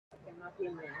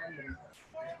tiene hambre.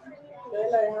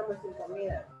 Entonces la dejamos sin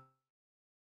comida.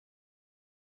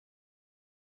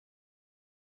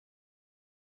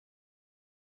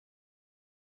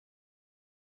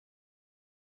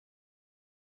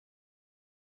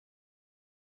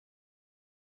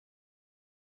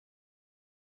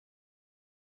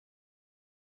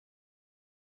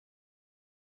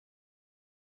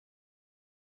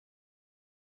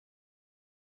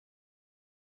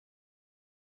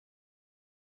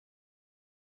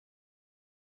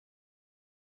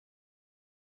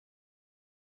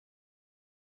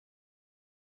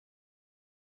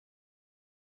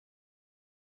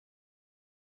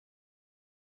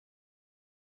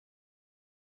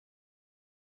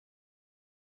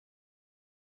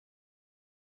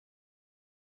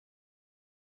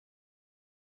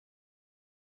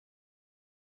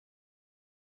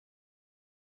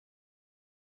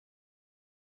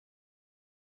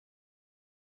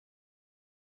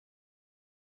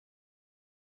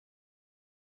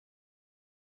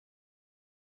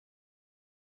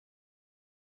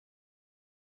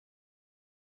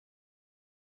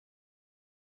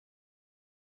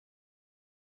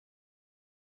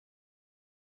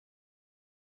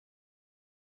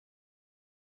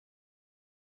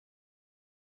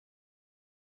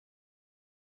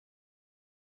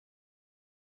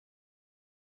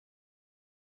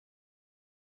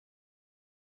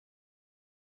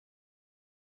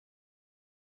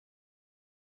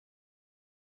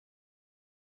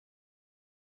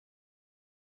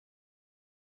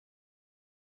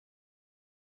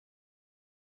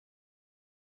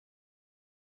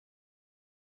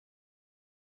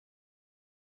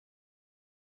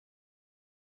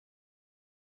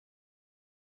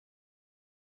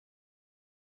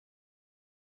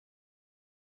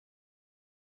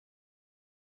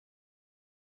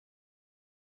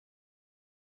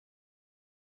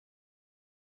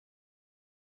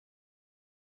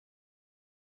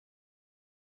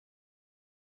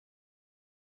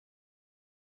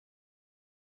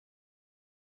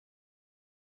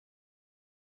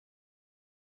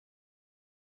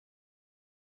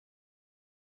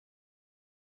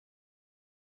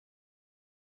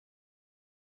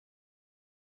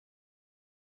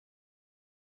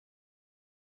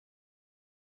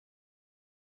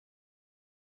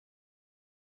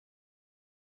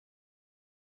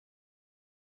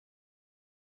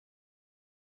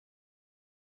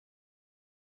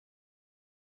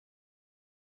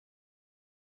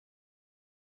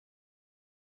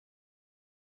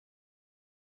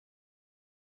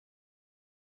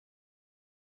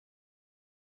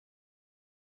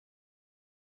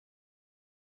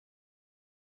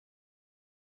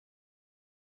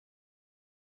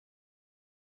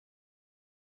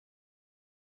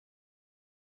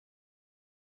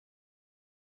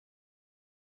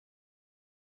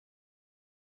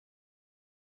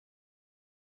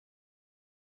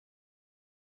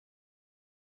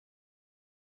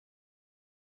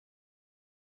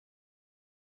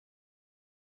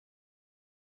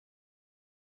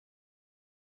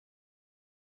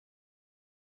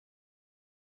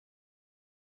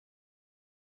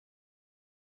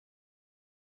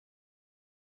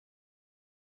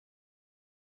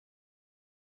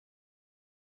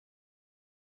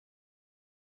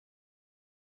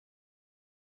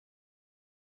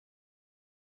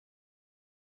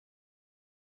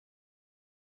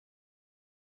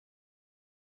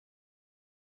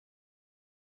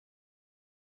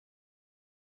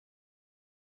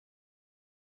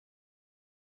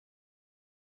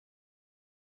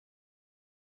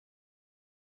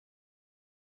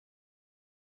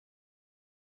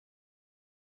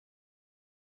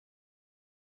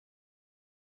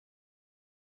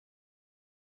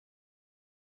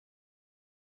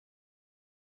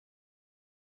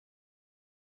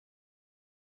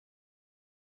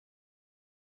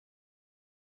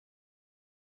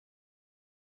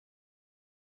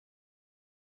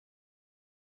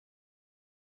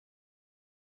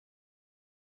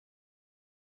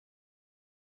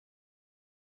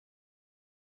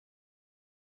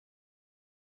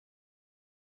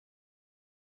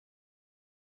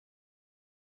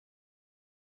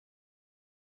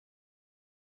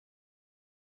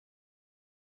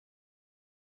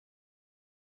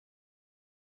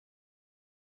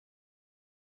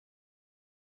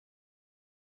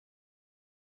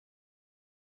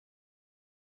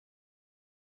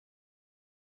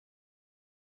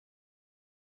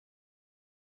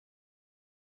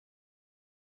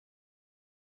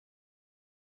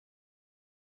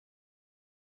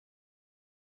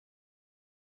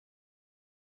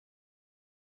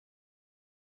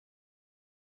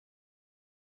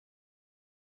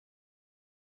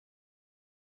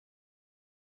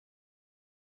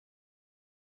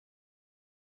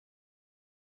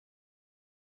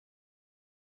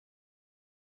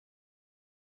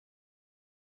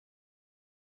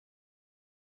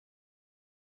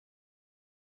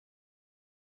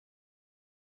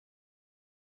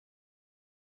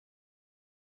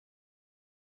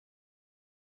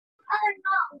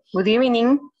 Good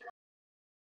evening.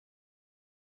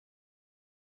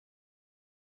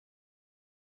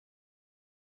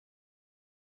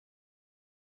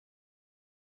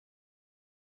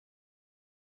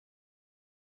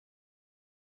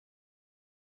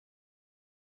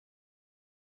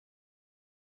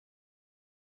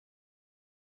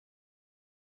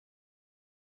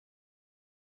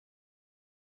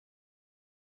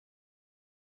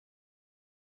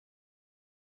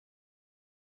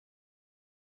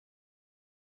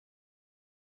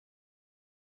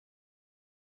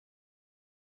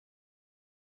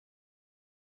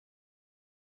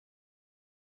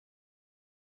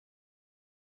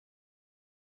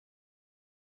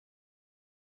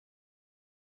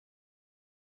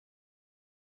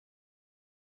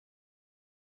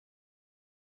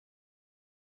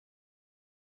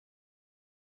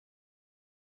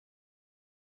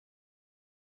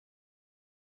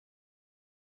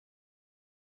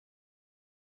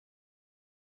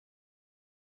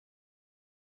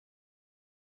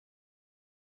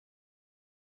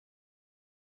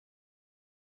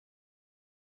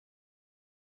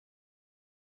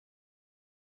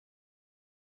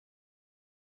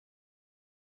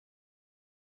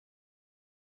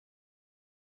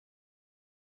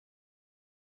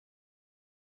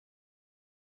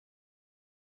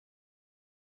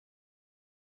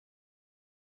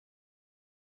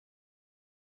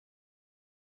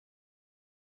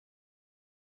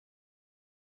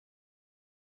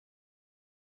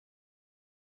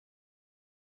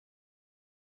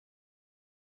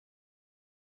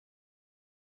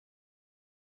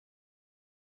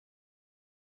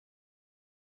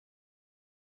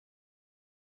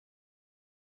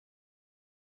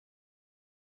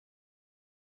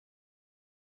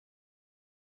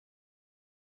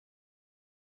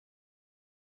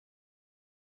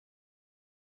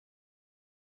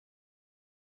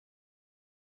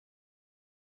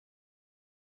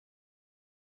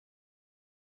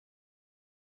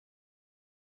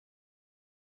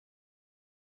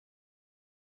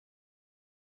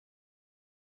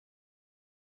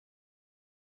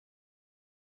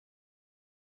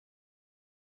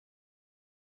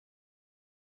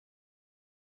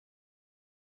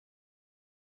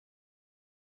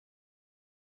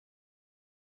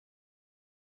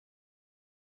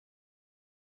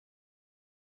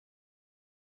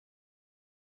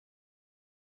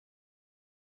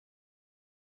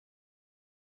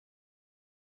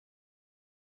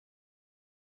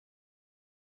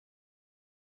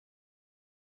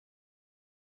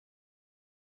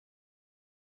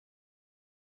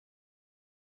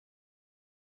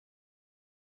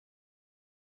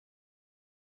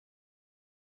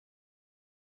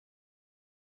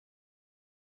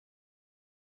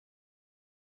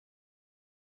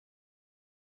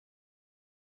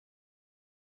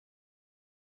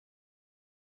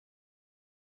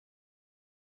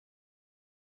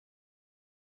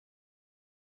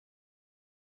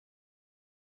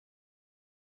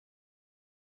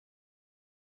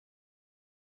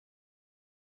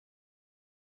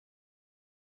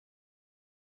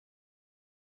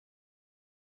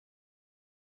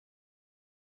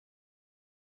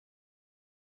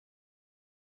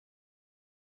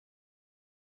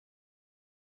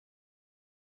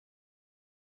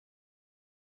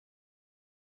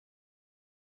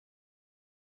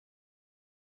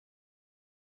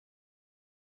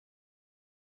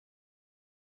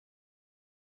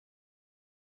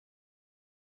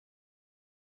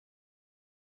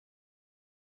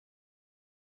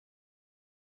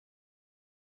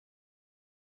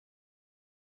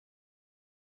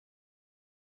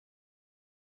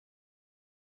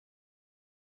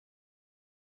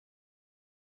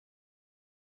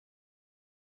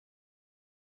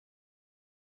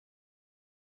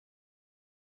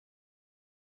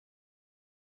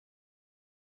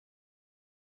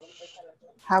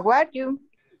 How are you?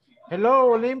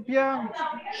 Hello, Olympia.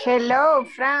 Hello,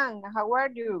 Frank. How are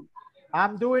you?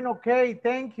 I'm doing okay,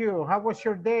 thank you. How was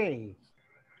your day?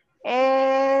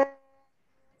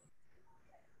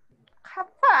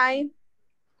 Fine.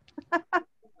 What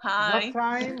Hi,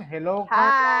 time? Hello,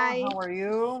 Carla. Hi. How are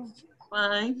you?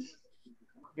 fine.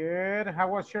 Good. How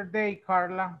was your day,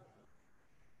 Carla?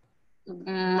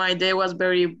 My day was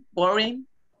very boring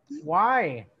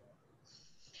Why?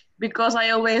 because I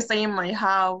always stay in my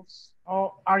house.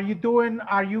 Oh, are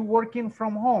you working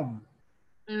from home?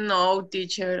 No,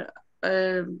 teacher.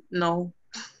 No.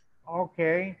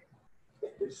 Okay.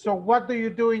 So what do you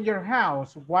do in your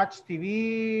house? Watch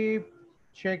TV,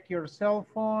 check your cell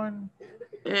phone?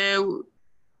 Uh,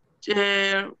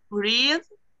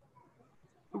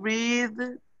 read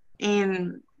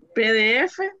in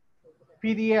PDF.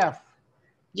 PDF.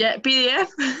 Yeah, PDF.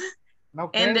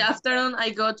 Okay. In the afternoon, I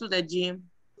go to the gym.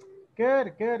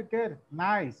 Good, good, good.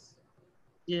 Nice.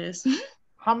 Yes.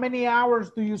 How many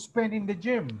hours do you spend in the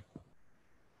gym?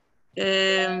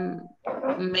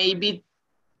 Maybe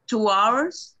 2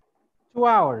 hours. 2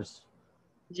 hours.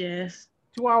 Yes.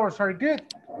 2 hours are good.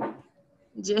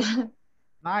 Yeah.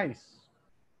 Nice.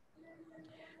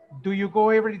 Do you go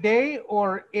every day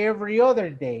or every other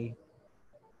day?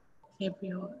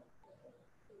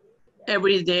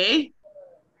 Every day.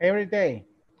 Every day.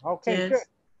 Okay, good. Yes.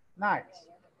 Nice.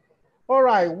 All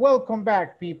right, welcome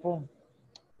back, people.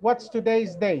 What's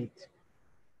today's date?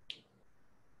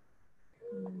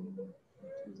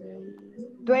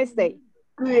 Tuesday.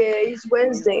 Today is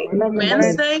Wednesday.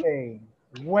 Wednesday.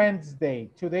 Wednesday.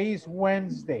 Today is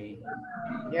Wednesday.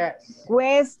 Yes.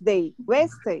 Wednesday.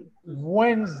 Wednesday.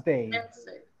 Wednesday.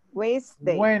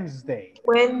 Wednesday. Wednesday.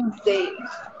 Wednesday.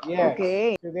 Yes.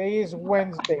 Okay. Today is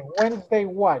Wednesday. Wednesday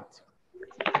what?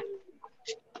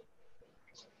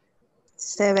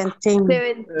 17.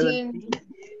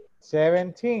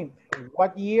 17th.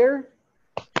 What year?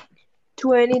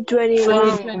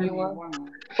 2021.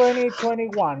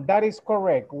 2021. That is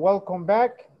correct. Welcome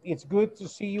back. It's good to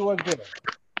see you again.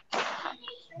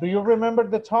 Do you remember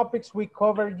the topics we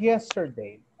covered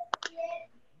yesterday?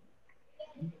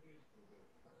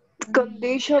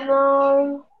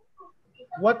 Conditional.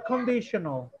 What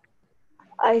conditional?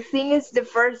 I think it's the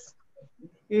first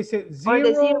Is it or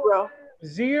the 0,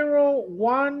 0,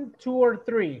 1, 2, or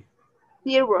 3?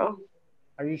 zero.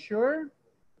 Are you sure?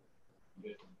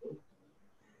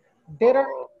 There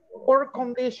are 4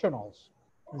 conditionals.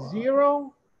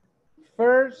 0,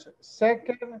 first,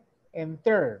 second, and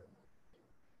third.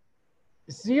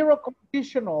 0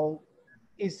 conditional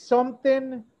is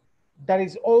something that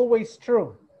is always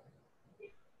true.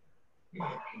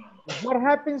 What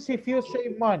happens if you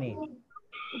save money?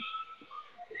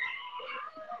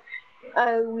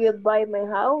 I will buy my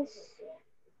house.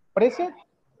 What is it?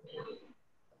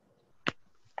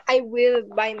 I will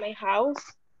buy my house.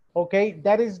 Okay,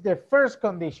 that is the first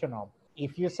conditional.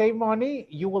 If you save money,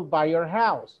 you will buy your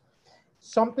house.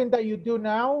 Something that you do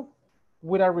now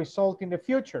with a result in the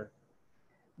future.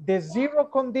 The 0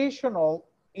 conditional,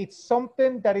 it's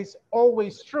something that is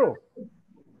always true.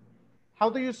 How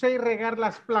do you say regar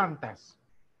las plantas?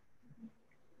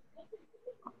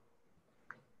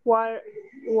 Water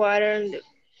the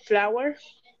flower.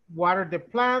 Water the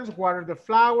plants, water the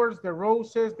flowers, the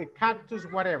roses, the cactus,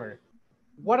 whatever.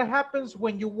 What happens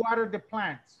when you water the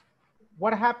plants?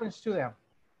 What happens to them?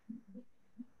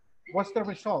 What's the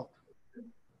result?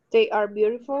 They are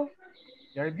beautiful.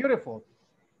 They're beautiful.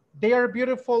 They are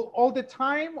beautiful all the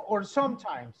time or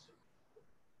sometimes?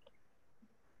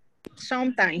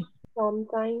 Sometimes.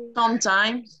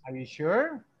 Sometimes. Are you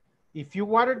sure? If you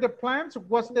water the plants,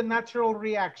 what's the natural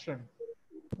reaction?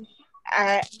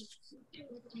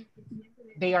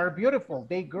 They are beautiful.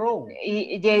 They grow.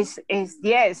 Yes.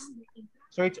 Yes.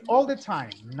 So it's all the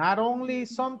time, not only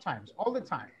sometimes, all the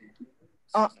time.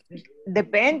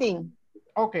 Depending.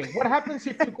 Okay, what happens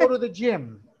if you go to the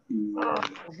gym?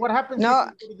 What happens if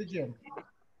you go to the gym?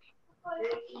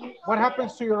 What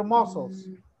happens to your muscles?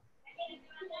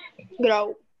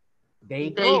 Grow. They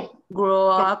grow. Grow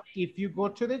up. So if you go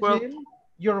to the gym,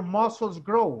 your muscles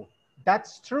grow.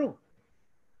 That's true.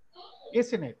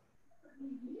 Isn't it?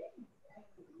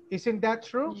 Isn't that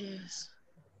true? Yes.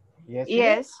 Yes.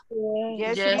 Yes.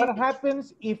 Yes. Yes. What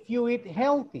happens if you eat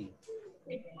healthy?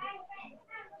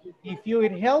 If you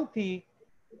eat healthy,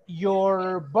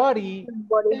 your body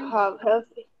have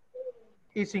healthy.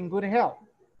 is in good health.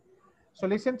 So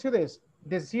listen to this.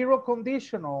 The 0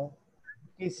 conditional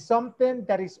is something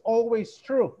that is always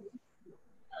true.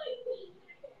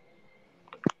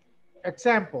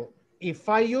 Example, if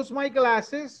I use my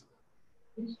glasses,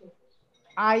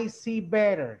 I see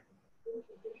better.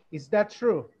 Is that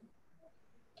true?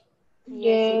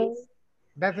 Yes.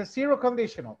 That's a 0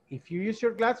 conditional. If you use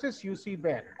your glasses, you see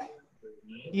better.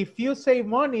 If you save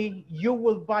money, you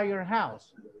will buy your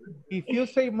house. If you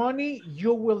save money,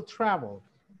 you will travel.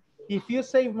 If you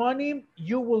save money,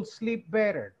 you will sleep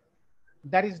better.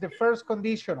 That is the first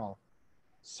conditional.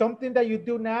 Something that you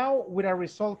do now with a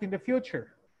result in the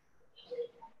future.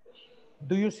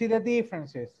 Do you see the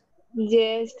differences?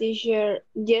 Yes, teacher.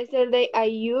 Yesterday I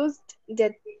used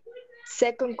the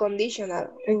second conditional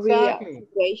in real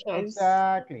situations.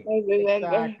 Exactly. I remember.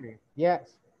 Exactly.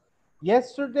 Yes.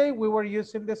 Yesterday we were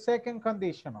using the second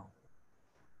conditional.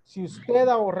 Si usted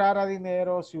ahorrara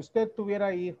dinero, si usted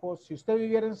tuviera hijos, si usted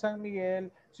viviera en San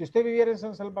Miguel, si usted viviera en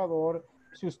San Salvador,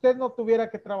 si usted no tuviera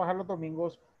que trabajar los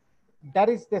domingos, that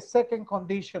is the second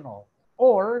conditional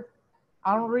or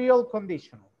unreal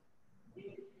conditional.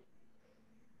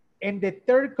 And the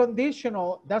third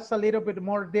conditional, that's a little bit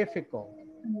more difficult.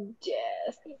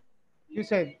 Yes. You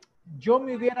said, yo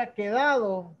me hubiera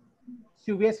quedado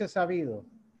si hubiese sabido.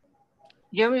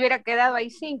 Yo me hubiera quedado ahí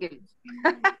single.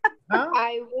 Huh?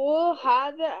 I would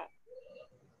have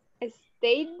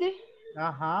stayed.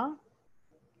 Uh-huh.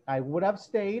 I would have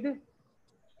stayed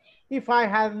if I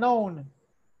had known.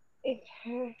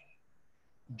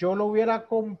 Yo lo hubiera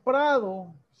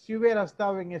comprado si hubiera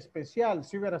estado en especial,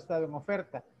 si hubiera estado en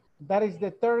oferta. That is the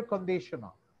third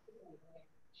conditional.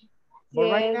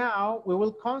 But right Yes. now, we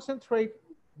will concentrate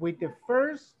with the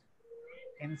first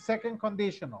and second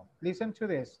conditional. Listen to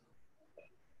this.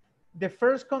 The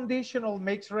first conditional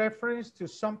makes reference to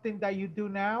something that you do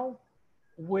now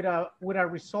with a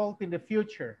result in the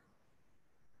future.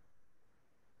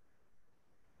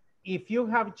 If you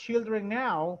have children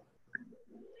now,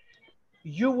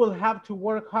 you will have to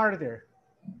work harder.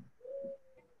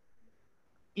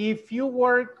 If you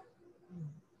work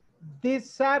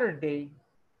this Saturday,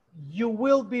 you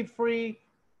will be free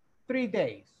 3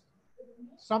 days.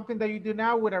 Something that you do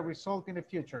now with a result in the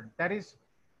future. That is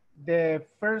the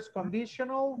first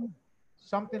conditional,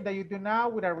 something that you do now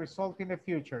with a result in the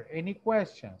future. Any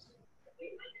questions?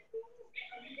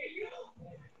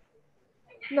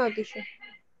 No, teacher.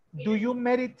 Do you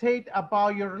meditate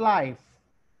about your life?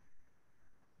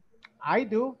 I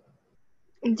do.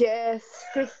 Yes.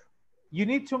 You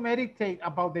need to meditate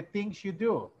about the things you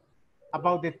do,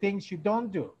 about the things you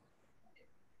don't do.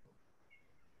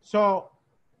 So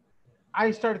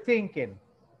I start thinking,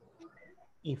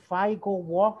 if I go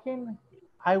walking,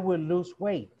 I will lose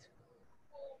weight.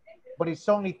 But it's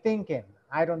only thinking,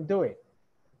 I don't do it.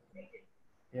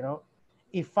 You know,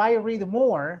 if I read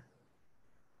more,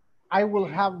 I will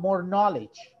have more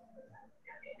knowledge.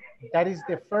 That is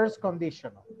the first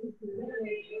conditional.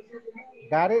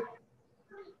 Got it?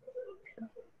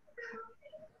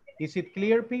 Is it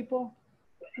clear, people?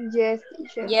 Yes,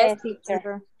 teacher. Yes,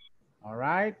 teacher. All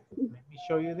right, let me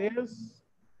show you this.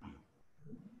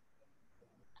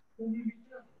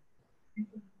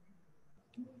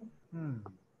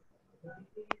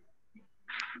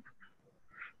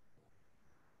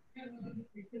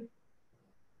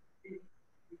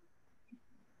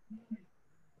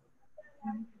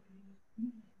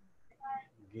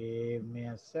 Give me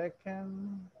a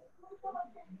second.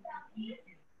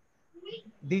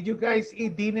 Did you guys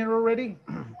eat dinner already?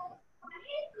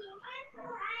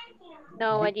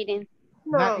 No, I didn't.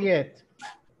 Not yet.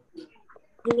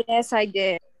 Yes, I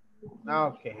did.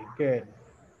 Okay, good.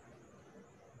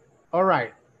 All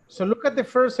right, so look at the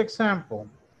first example.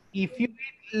 If you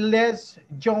eat less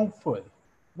junk food,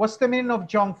 what's the meaning of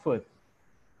junk food?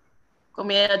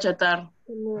 Comida chatarra.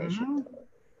 Mhm.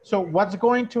 So what's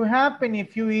going to happen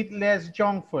if you eat less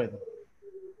junk food?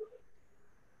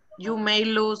 You may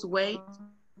lose weight.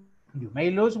 You may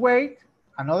lose weight.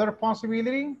 Another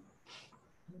possibility?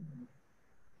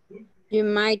 You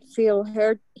might feel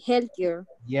healthier.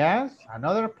 Yes,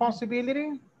 another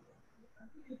possibility?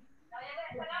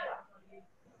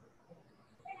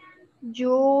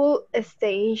 You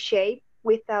stay in shape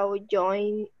without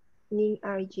joining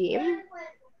a gym.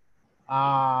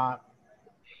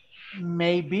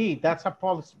 Maybe that's a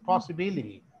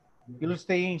possibility. You'll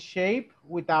stay in shape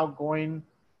without joining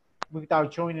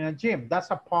a gym. That's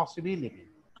a possibility.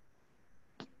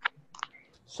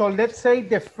 So let's say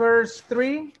the first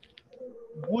three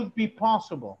would be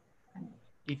possible.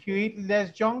 If you eat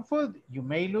less junk food, you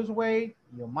may lose weight,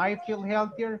 you might feel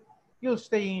healthier, you'll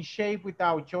stay in shape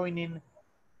without joining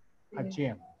a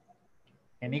gym.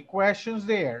 Any questions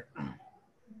there?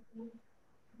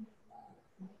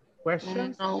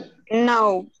 Questions? No.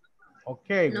 No.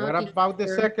 Okay, No, what about the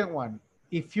teacher. second one?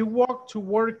 If you walk to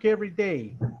work every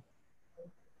day,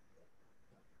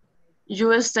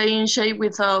 You stay in shape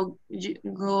without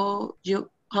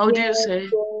how do you say?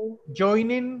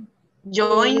 joining,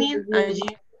 Joining a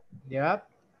gym. yeah.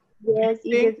 Yes,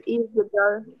 it is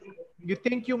better. You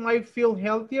think you might feel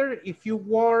healthier if you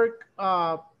walk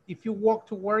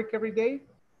to work every day?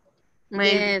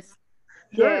 Maybe. Yes.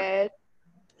 Sure. Yes.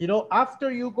 You know, after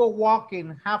you go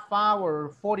walking half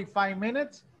hour, 45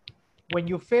 minutes, when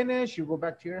you finish, you go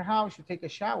back to your house, you take a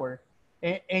shower,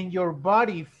 and your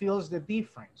body feels the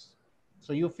difference.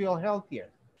 So you feel healthier.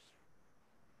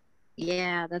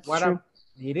 Yeah, that's true.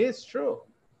 It is true.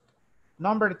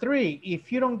 Number three,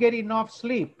 if you don't get enough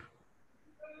sleep,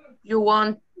 You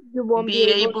won't You won't be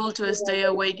able to stay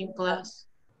awake in class.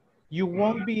 you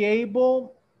won't be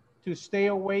able to stay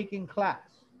awake in class.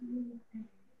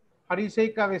 How do you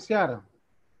say cabecear?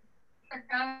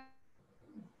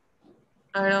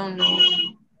 I don't know.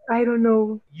 I don't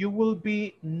know. You will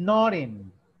be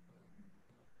nodding.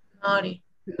 Naughty.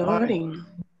 Nodding.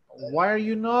 Why are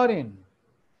you nodding?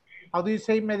 How do you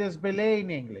say me desvelé in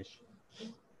English?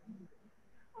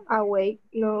 Awake,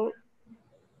 no.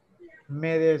 Me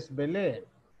desvelé.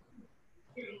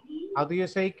 How do you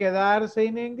say quedarse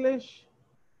in English?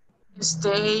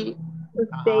 Stay.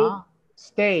 Ajá.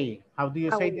 Stay. How do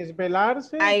you say Awake.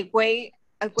 desvelarse? I wake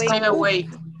Stay up. awake.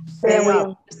 Stay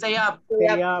up. Stay up.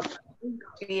 Stay up.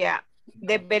 Yeah.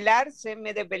 Desvelarse,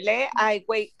 me desvelé, I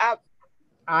wake up.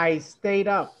 I stayed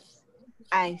up.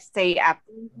 I stay up.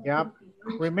 Yep.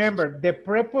 Remember, the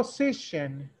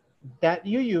preposition that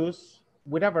you use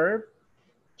with a verb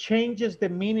changes the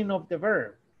meaning of the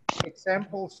verb.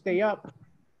 Example, stay up.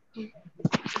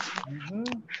 Mhm.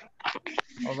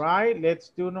 All right, let's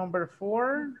do number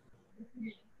 4.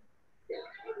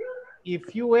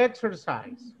 If you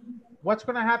exercise, what's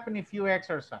going to happen if you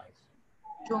exercise?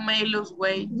 You may lose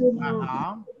weight.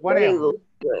 What else?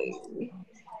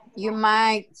 You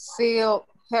might feel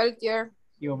healthier.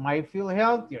 You might feel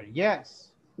healthier.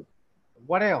 Yes.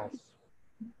 What else?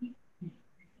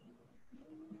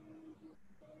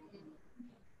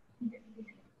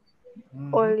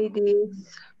 Only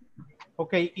this.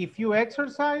 Okay, if you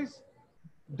exercise,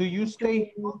 do you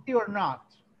stay healthy or not?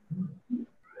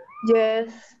 Yes.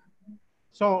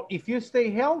 So if you stay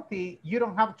healthy, you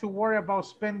don't have to worry about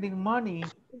spending money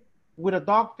with a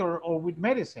doctor or with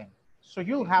medicine. So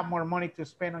you'll have more money to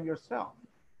spend on yourself.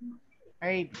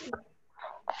 Right?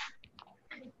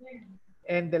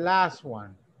 And the last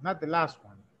one, not the last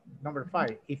one, number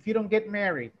 5. If you don't get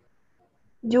married,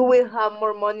 You will have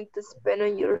more money to spend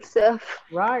on yourself.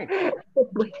 right,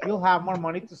 you'll have more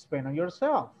money to spend on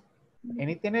yourself.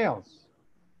 Anything else?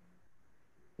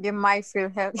 You might feel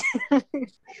healthy.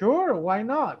 Sure, why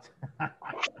not?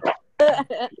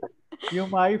 You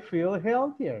might feel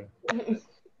healthier.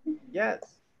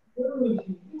 Yes.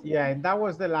 Yeah, and that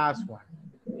was the last one.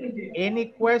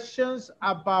 Any questions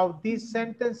about these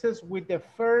sentences with the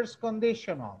first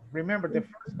conditional? Remember, the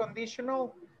first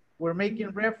conditional, we're making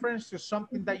reference to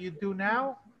something that you do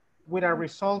now with a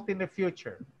result in the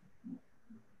future.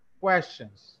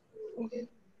 Questions?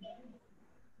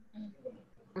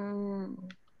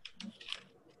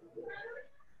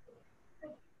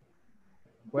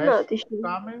 Questions,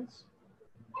 comments?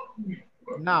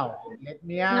 Now, let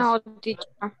me ask, No, teacher.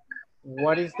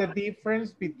 what is the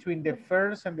difference between the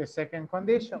first and the second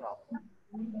conditional?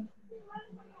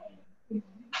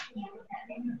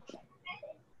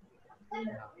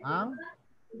 Uh-huh.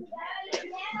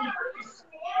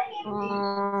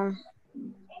 Uh-huh.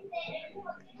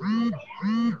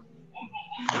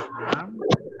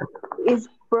 It's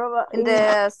probably In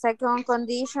the second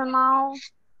conditional,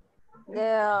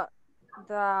 the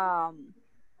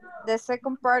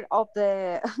second part of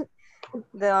the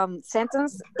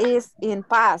sentence is in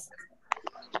past.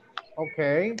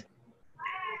 Okay.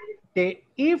 The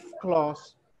if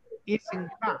clause is in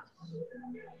past.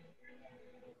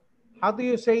 How do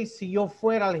you say si yo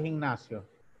fuera al gimnasio?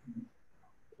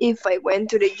 if I went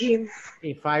to the gym.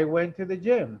 If I went to the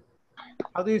gym.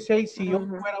 How do you say si yo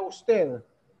fuera usted?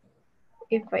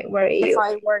 If I were If you.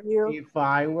 I were you. If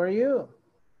I were you.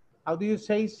 How do you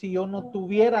say si yo no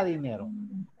tuviera dinero?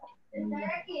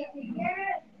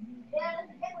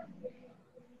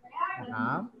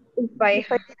 Uh-huh.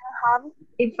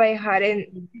 If I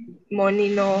hadn't money,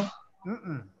 no.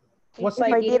 What's If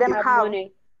the I didn't have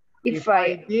money. If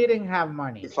I didn't have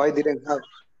money. If I didn't have.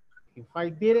 If I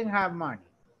didn't have money.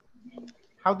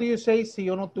 How do you say si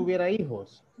yo no tuviera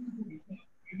hijos?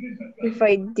 If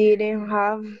I didn't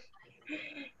have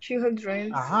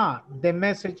children. Ajá. The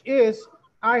message is,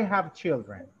 I have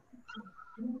children.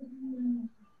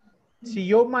 Si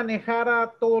yo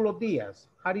manejara todos los días,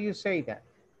 how do you say that?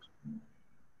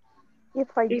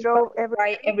 If I drove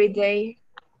every day.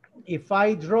 If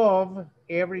I drove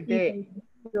every day.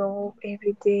 Drove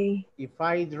every day. If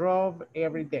I drove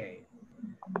every day.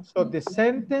 So the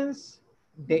sentence,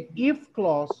 the if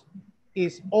clause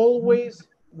is always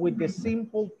with the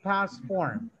simple past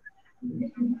form.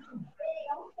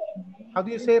 How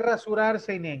do you say rasurarse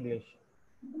in English?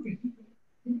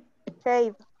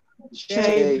 Shave.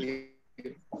 Shave.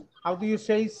 How do you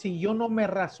say si yo no me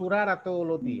rasurara todos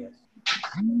los días?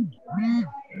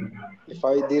 If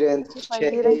I didn't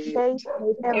shave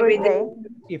Every day.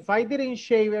 If I didn't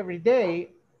shave every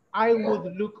day, I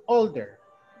would look older.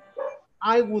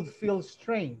 I would feel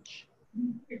strange.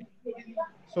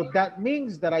 So that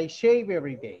means that I shave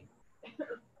every day.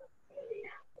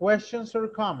 Questions or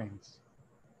comments?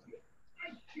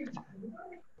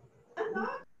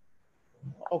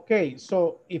 Okay,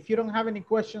 so if you don't have any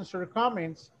questions or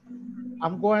comments,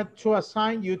 I'm going to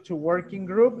assign you to working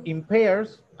group in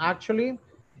pairs, actually,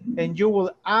 and you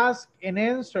will ask and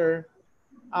answer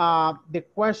the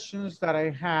questions that I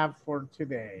have for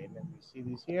today. Let me see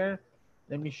this here.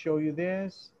 Let me show you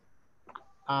this.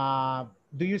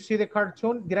 Do you see the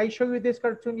cartoon? Did I show you this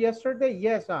cartoon yesterday?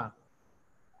 Yes.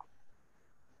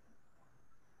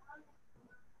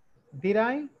 Did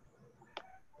I?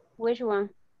 Which one?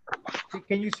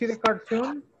 Can you see the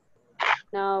cartoon?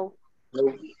 No.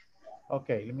 No.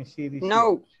 Okay, let me see this.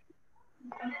 No.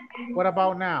 Here. What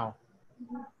about now?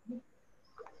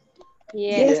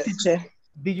 Yes. Yes. teacher.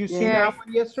 Did you see Yes. that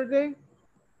one yesterday?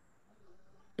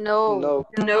 No. No.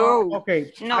 No.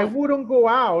 Okay, No. I wouldn't go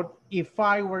out if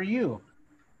I were you.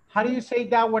 How do you say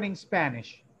that one in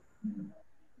Spanish?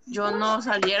 Yo no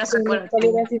saliera si Yo no fuera tú.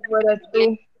 saliera si fuera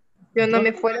tú. Yo no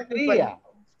me fuera si fuera.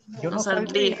 saldría. Yo No no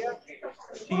saldría. saldría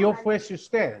si yo fuese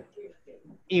usted.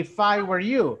 If I were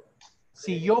you.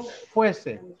 Si yo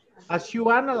fuese. As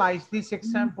you analyze this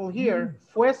example here,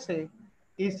 fuese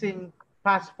is in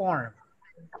past form.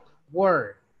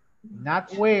 Were,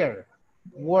 not where,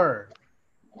 were.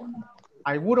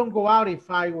 I wouldn't go out if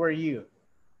I were you.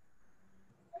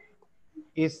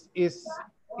 Is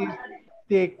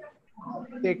the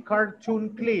cartoon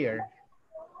clear?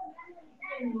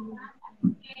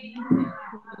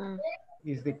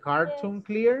 Is the cartoon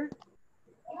clear?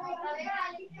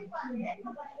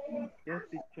 Yes,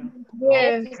 teacher.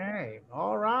 Yes. Okay,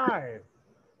 all right.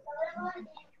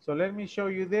 So let me show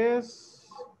you this.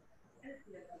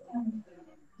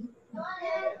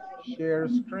 Share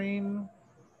screen.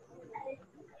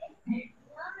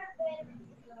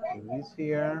 This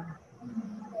here.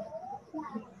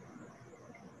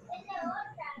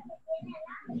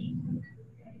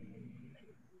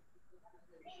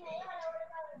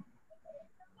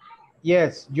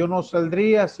 Yes, yo no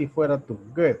saldría si fuera tú.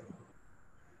 Good.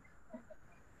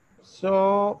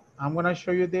 So I'm going to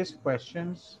show you these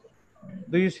questions.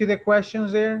 Do you see the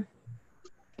questions there?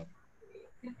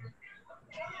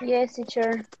 Yes,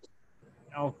 teacher.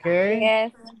 Okay.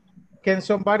 Yes. Can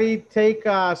somebody take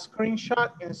a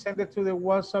screenshot and send it to the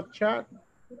WhatsApp chat,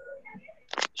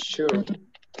 Sure.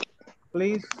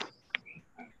 please?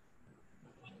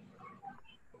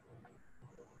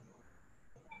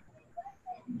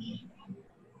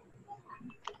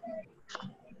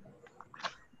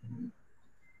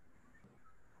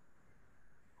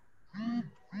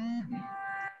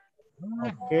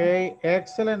 Okay,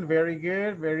 excellent, very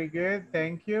good,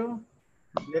 thank you.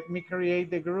 Let me create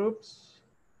the groups.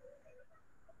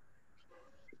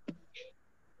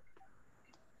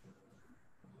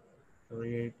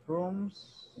 Create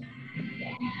rooms,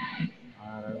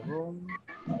 add a room,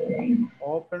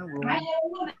 open room,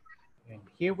 and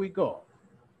here we go.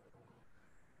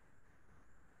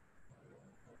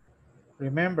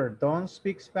 Remember, don't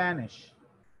speak Spanish.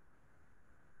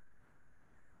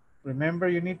 Remember,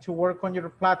 you need to work on your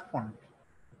platform.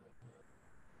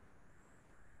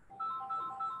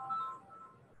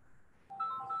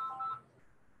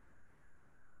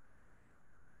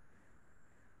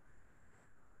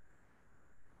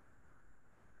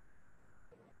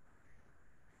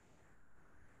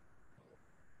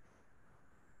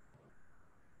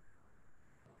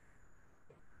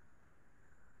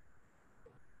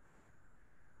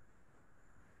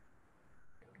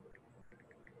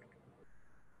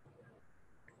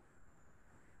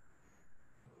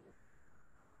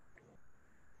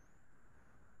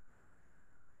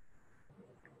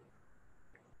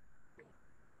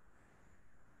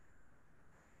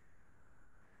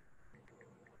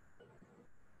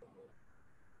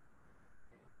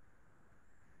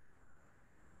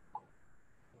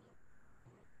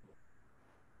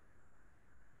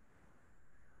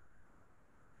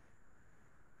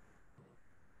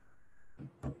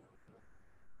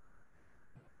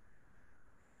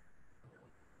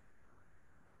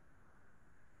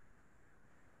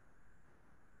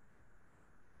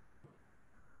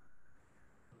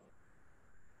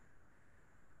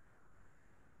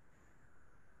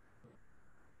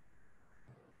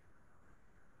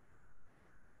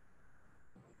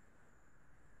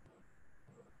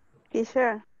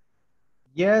 Teacher,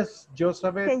 Yes,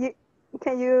 Joseph.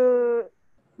 can you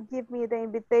give me the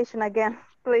invitation again,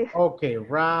 please? Okay,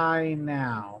 right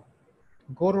now.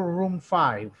 Go to room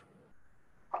 5.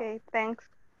 Okay, thanks.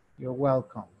 You're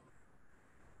welcome.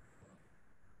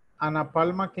 Ana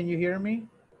Palma, can you hear me?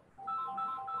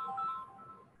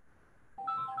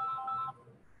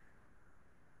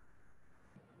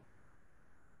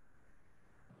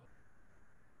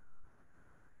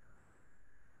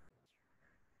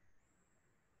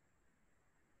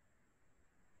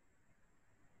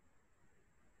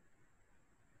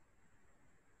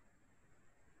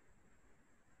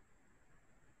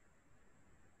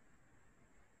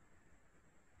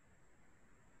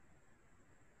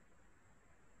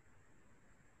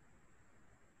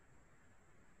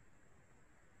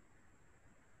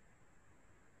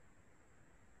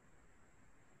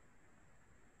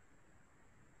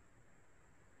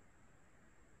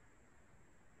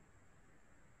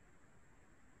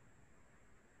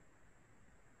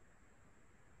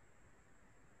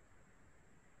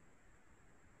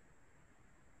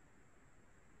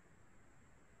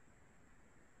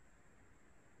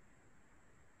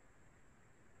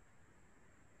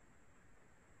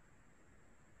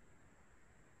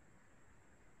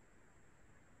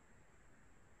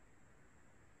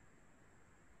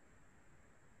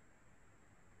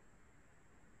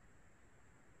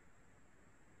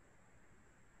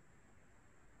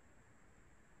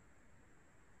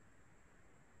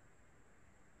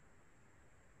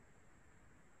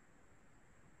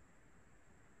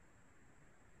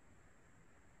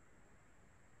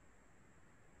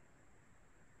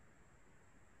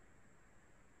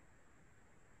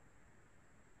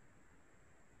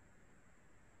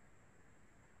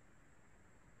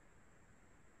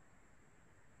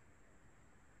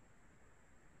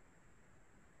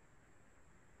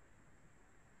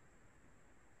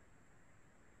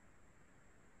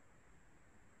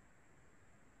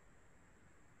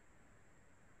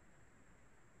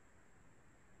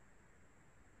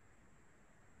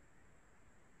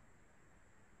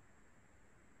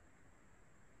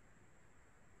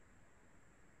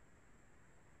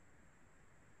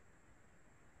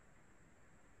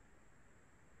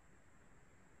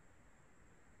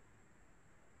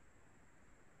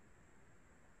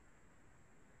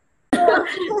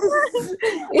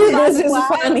 This is a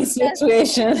funny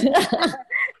situation.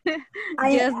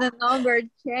 Just the number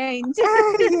change.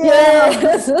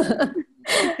 Yes.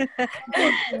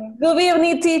 Good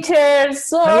evening, teacher.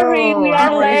 Sorry, Hello, we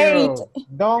how are late. you?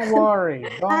 Don't worry.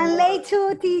 I'm late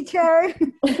too, teacher.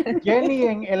 Jenny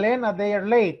and Elena, they are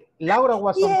late. Laura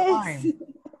was on time.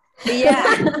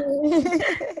 Yeah.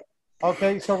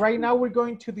 Okay, so right now we're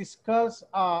going to discuss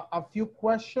a few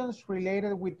questions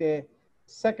related with the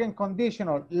second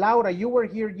conditional. Laura, you were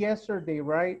here yesterday,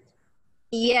 right?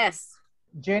 Yes.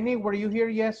 Jenny, were you here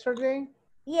yesterday?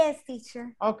 Yes,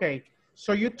 teacher. Okay,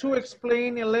 so you two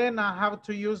explain, Elena, how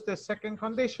to use the second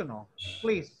conditional,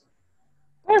 please.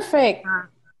 Perfect.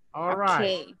 All right,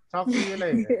 Okay. talk to you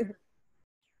later.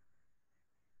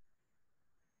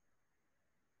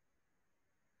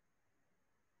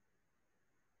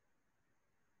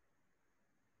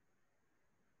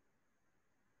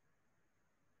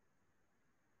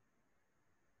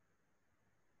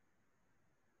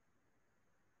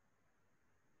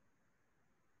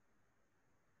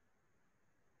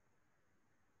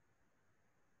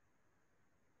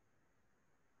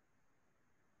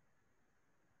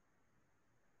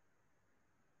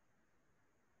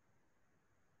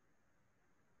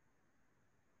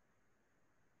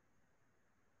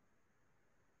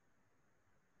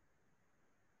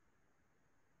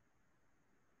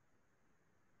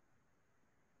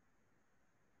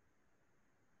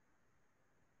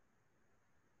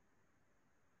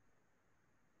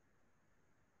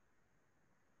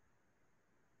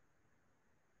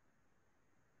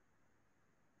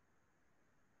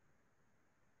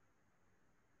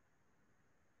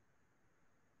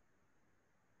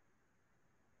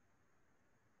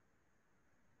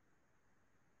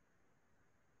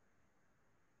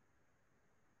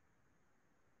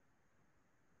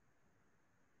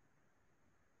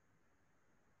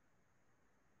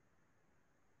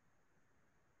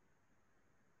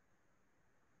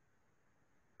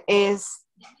 Es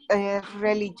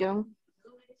religion.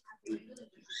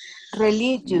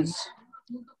 Religious.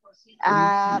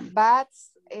 But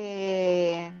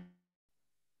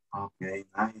Okay,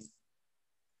 nice.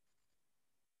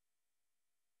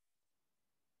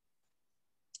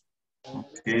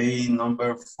 Okay,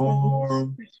 number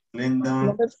 4,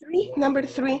 Linda. Number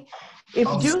three. If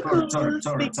Oh, you could sorry,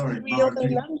 speak sorry. three Number other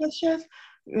 3. languages,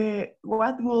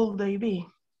 what will they be?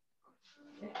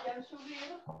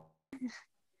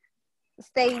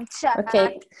 Stay in chat.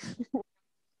 Okay.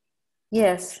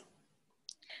 Yes.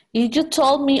 If you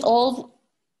told me all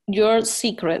your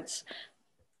secrets,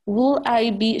 will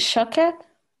I be shocked?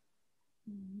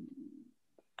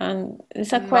 And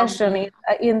it's a question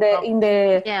in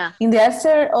the Yeah.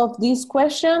 answer of this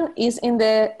question is in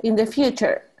the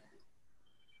future.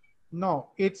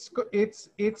 No, it's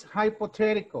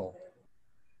hypothetical.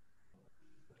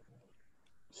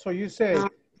 So you say,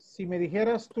 si me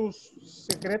dijeras tus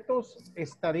secretos,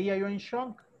 estaría yo en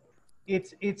shock.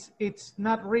 It's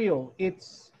not real.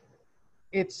 It's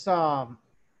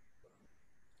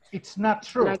not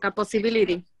true. Like a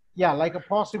possibility. Yeah, like a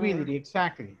possibility,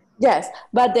 exactly. Yes,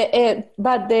 but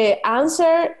the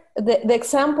answer, the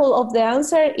example of the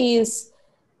answer is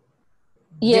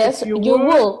yes, you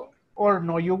will. Or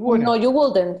no, you wouldn't. No, you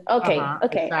wouldn't. Okay,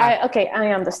 okay, exactly.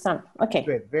 I understand. Okay.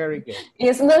 Good, very good.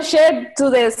 It's not shared to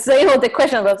the same of the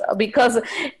question, but because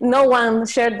no one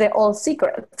shared the all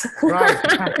secret. Right.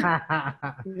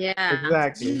 Yeah.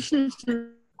 Exactly.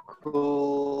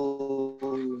 Cool.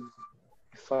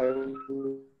 If I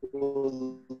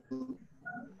will,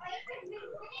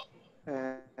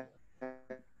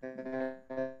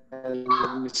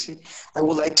 let me see. I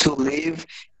would like to live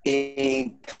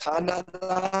in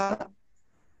Canada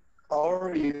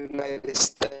or United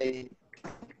States.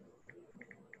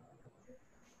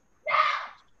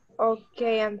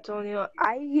 Okay, Antonio,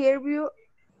 I hear you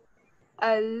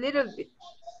a little bit,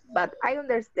 but I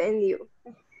understand you.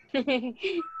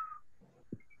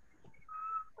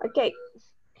 Okay,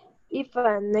 if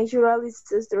a natural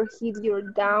disaster hit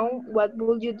you down, what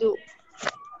would you do?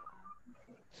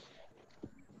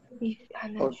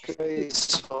 Okay,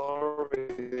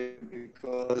 sorry,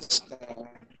 because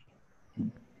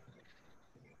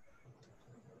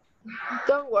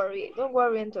Don't worry,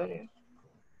 Antonio.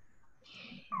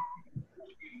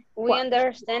 We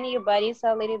understand you, but it's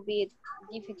a little bit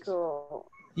difficult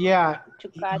to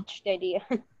catch the idea.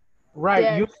 Right,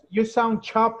 Yes. you sound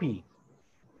choppy.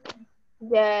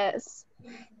 Yes.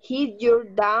 Hit your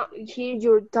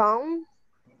town.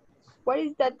 What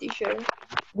is that, teacher?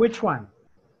 Which one?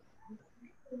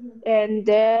 And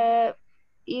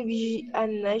if a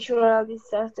natural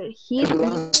disaster hit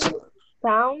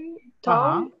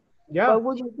town, Yeah. what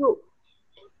would you do?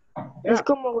 Yeah. Es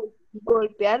como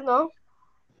golpear, ¿no?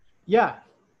 Ya.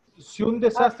 Si un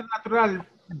desastre natural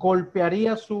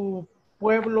golpearía su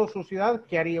pueblo, su ciudad,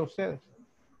 ¿qué haría usted?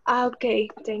 Ah, okay,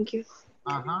 thank you.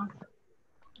 Ajá.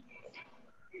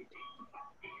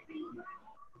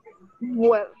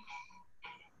 Well,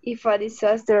 if a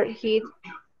disaster hit.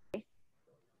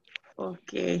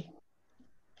 Okay.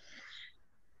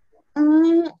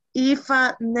 If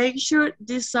a nature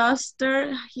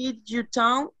disaster hit your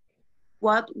town,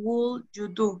 what would you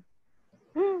do?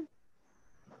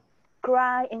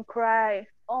 Cry and cry,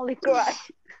 only cry.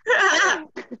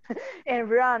 And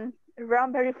run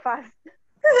very fast.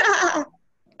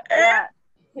 Yeah,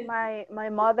 my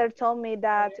mother told me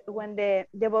that when the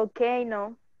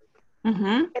volcano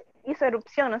hizo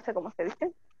erupción, no sé cómo se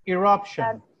dice.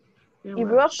 Eruption.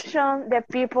 Eruption, the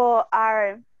people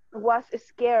was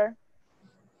scared.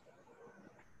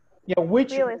 Yeah,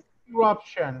 which Really?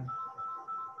 eruption?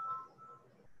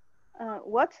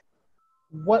 What?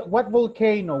 What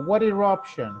volcano? What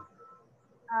eruption?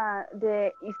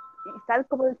 The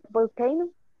Izalco volcano.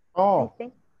 Oh, I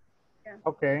think. Yeah.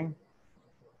 okay.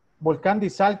 Volcán de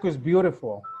Izalco is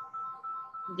beautiful.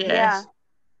 Yes. Yeah.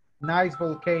 Nice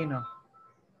volcano.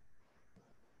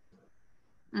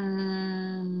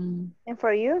 And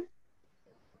for you?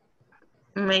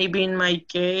 Maybe in my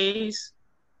case,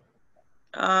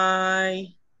 how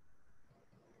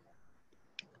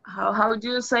do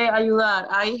you say ayudar?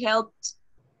 I helped.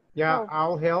 Yeah,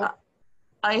 I'll help.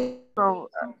 So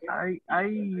I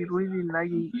really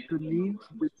like to live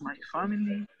with my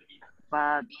family,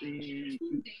 but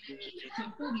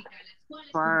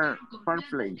far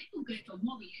place.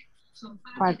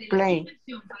 Far play.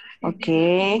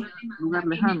 Okay. Lugar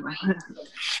lejano.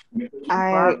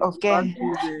 Okay.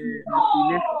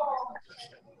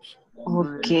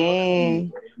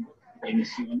 Okay.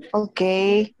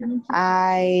 Okay.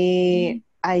 I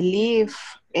live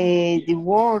the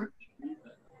work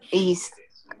is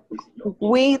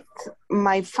with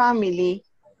my family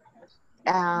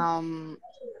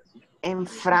in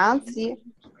France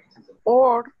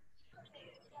or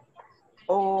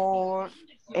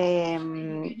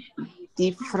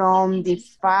from the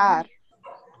far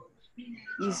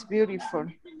is beautiful.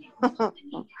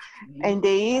 And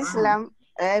the Islam,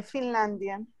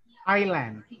 Finlandian.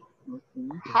 Island.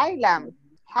 Highland.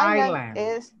 Island.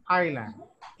 Is Island.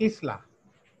 Isla.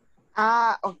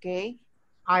 Okay.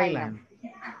 Island.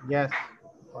 Yes.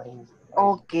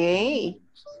 Okay.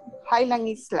 Highland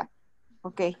Isla.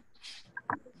 Okay.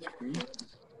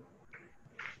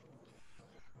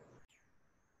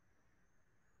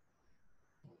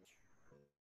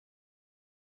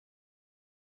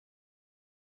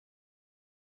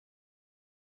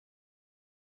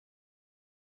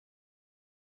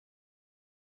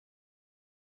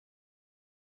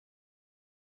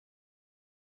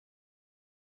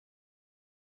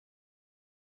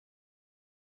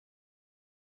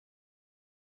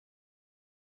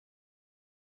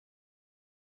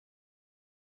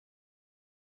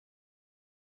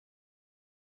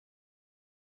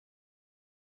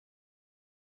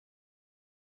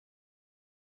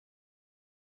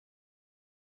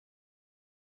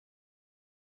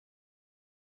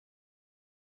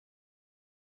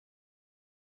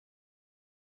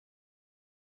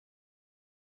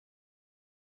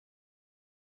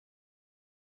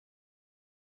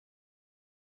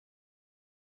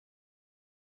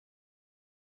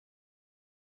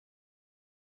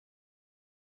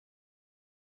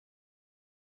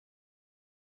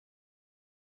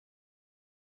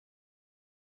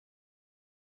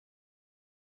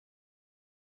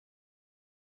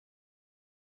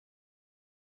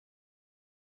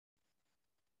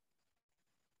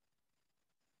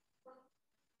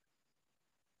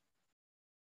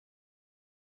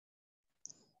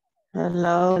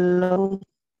 Hello.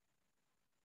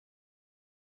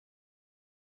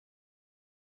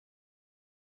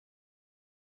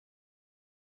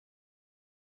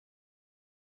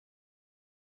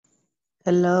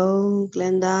 Hello,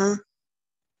 Glenda.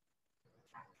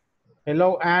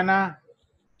 Hello, Anna.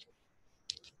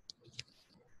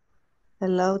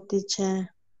 Hello, teacher.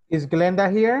 Is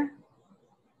Glenda here?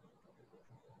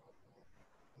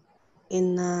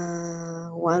 In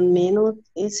 1 minute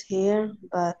is here,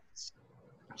 but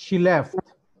she left.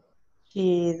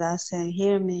 She doesn't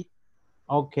hear me.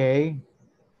 Okay.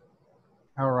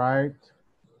 All right.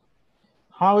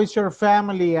 How is your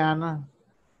family, Anna?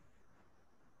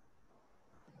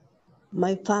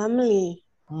 My family.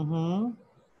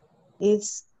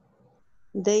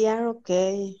 They are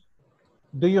okay.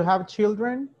 Do you have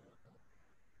children?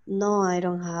 No, I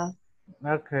don't have.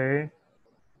 Okay.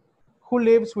 Who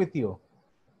lives with you?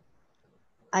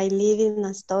 I live in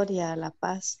Astoria, La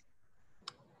Paz.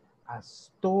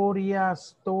 Astoria,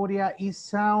 Astoria. It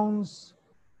sounds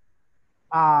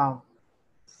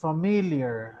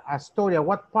familiar. Astoria.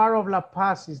 What part of La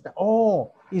Paz is that?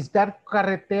 Oh, is that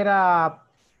carretera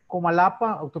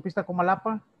Comalapa, autopista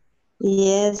Comalapa?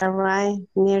 Yes, right,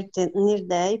 near the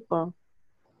airport.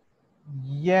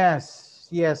 Yes,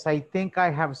 yes, I think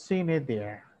I have seen it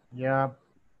there. Yeah.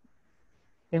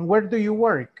 And where do you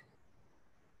work?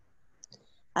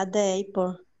 At the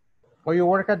airport. Oh, you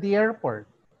work at the airport?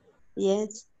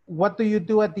 Yes. What do you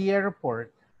do at the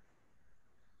airport?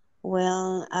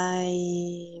 Well,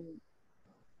 impartir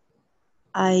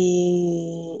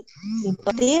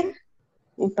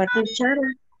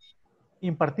charlas.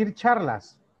 Impartir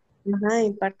charlas. Ajá,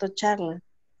 imparto charlas.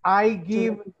 I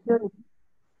give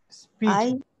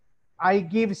speeches. I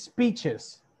give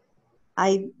speeches.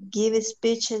 I give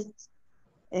speeches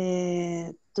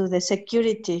to the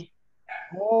security.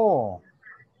 Oh,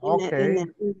 okay.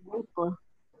 In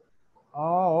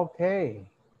Oh, okay.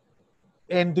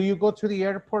 And do you go to the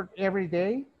airport every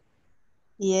day?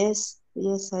 Yes,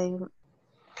 yes,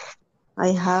 I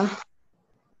have.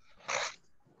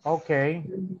 Okay.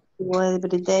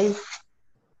 Every day.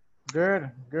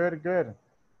 Good, good, good.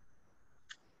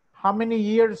 How many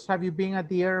years have you been at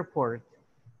the airport?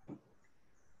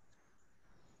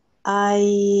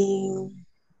 I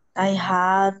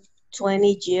had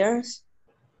 20 years.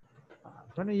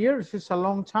 20 years is a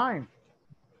long time.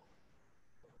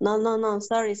 No,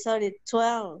 sorry,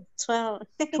 12.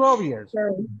 12 years.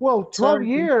 Well, 12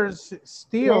 years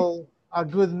still a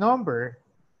good number.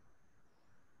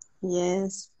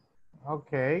 Yes.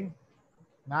 Okay,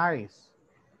 nice.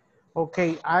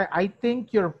 Okay, I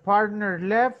think your partner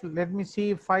left. Let me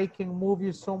see if I can move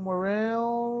you somewhere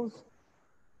else.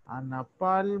 Ana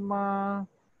Palma,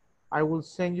 I will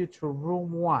send you to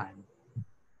room 1.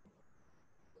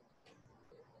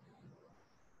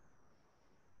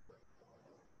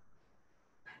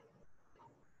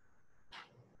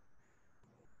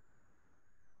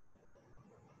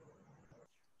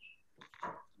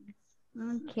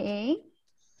 Okay.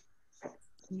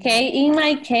 Okay, in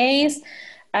my case,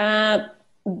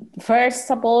 first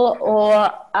of all,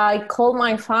 or I call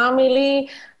my family,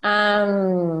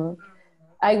 I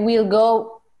will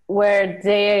go where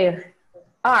they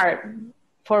are.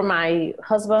 For my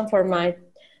husband, for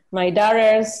my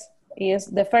daughters, is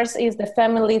the first is the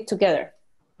family together.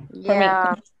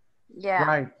 Yeah, yeah.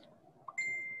 Right.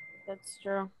 That's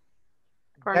true.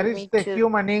 That is the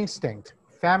human instinct.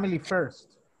 Family first.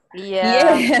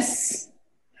 Yeah. Yes.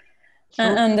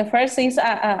 And the first is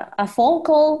a phone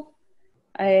call.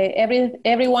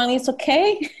 Everyone is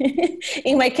okay.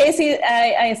 In my case,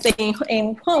 I stay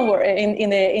in homework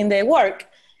in the work,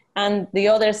 and the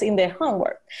others in the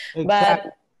homework.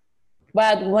 Exactly.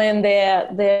 But when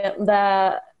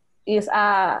the is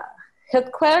a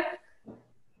headquarters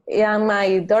and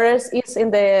my daughters is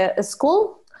in the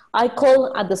school, I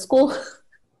call at the school.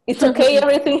 It's okay,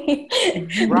 everything.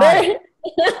 Right.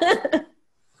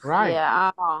 Right.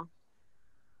 Yeah.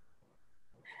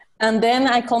 And then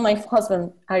I call my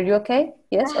husband. Are you okay?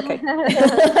 Yes, okay.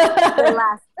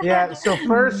 Yeah, so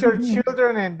first your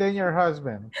children and then your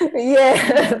husband.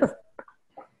 Yeah.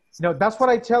 You know, that's what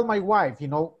I tell my wife, you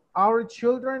know, our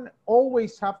children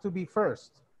always have to be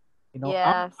first. You know,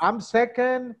 yes. I'm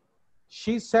second,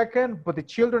 she's second, but the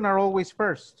children are always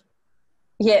first.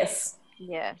 Yes.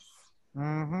 Yes.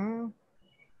 Mm-hmm.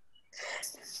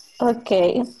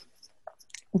 Okay.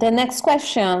 The next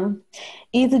question.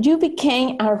 If you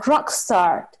became a rock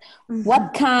star,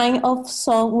 what kind of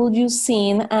song would you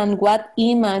sing and what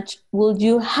image would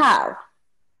you have?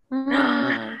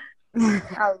 A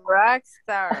rock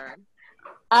star.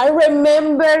 I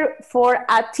remember for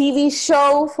a TV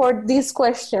show for this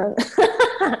question.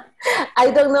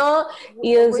 I don't know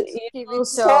if you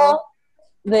saw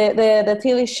the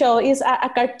TV show is a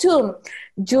cartoon.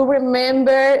 You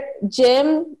remember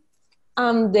Jem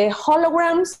and the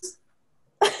holograms?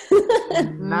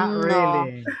 Not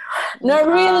really. Not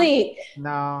really.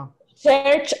 No.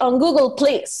 Search on Google,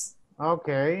 please.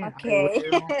 Okay. Okay.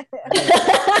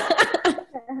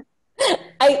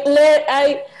 I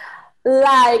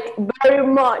like very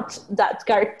much that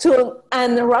cartoon,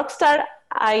 and Rockstar,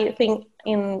 I think,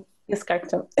 in this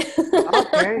cartoon.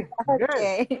 Okay. Good.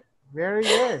 Okay. Very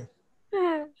good.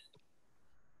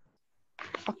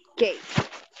 Okay.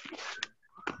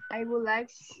 I would like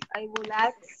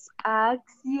ask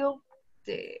you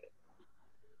the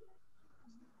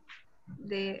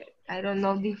I don't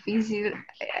know, difícil.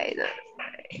 I don't,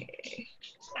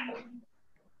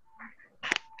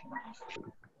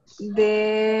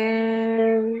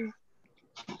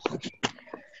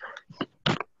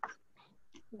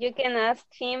 You can ask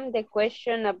him the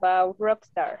question about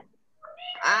rockstar.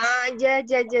 Ah,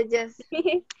 yes.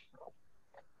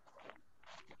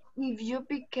 If you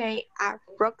became a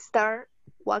rock star,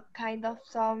 what kind of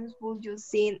songs would you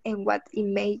sing and what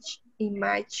image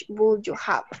would you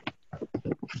have?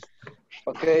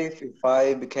 Okay, if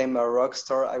I became a rock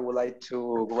star, I would like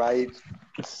to write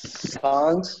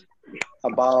songs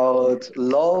about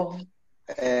love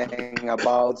and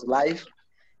about life.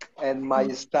 And my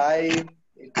style,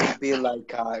 it could be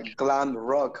like a glam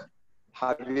rock.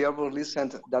 Have you ever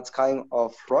listened to that kind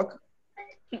of rock?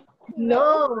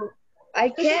 No, I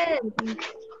can't.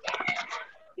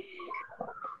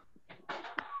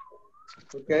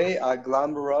 Okay, a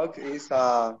glam rock is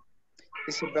a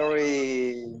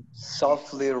very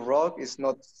softly rock. It's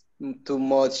not too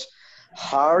much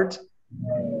hard,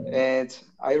 and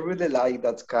I really like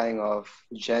that kind of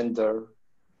gender.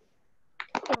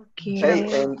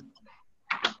 Okay.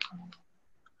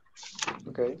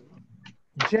 Okay.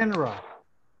 Genre.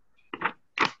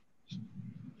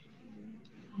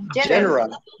 Genre.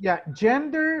 Yeah,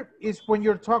 gender is when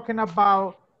you're talking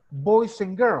about boys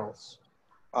and girls.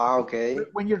 Ah, okay.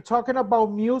 When you're talking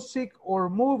about music or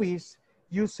movies,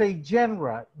 you say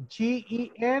genre.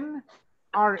 G-E-N-R-E.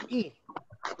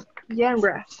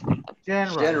 Genre.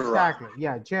 Genre, exactly.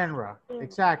 Yeah, genre,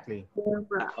 exactly.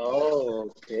 Oh,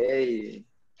 okay.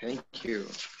 Thank you.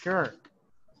 Sure.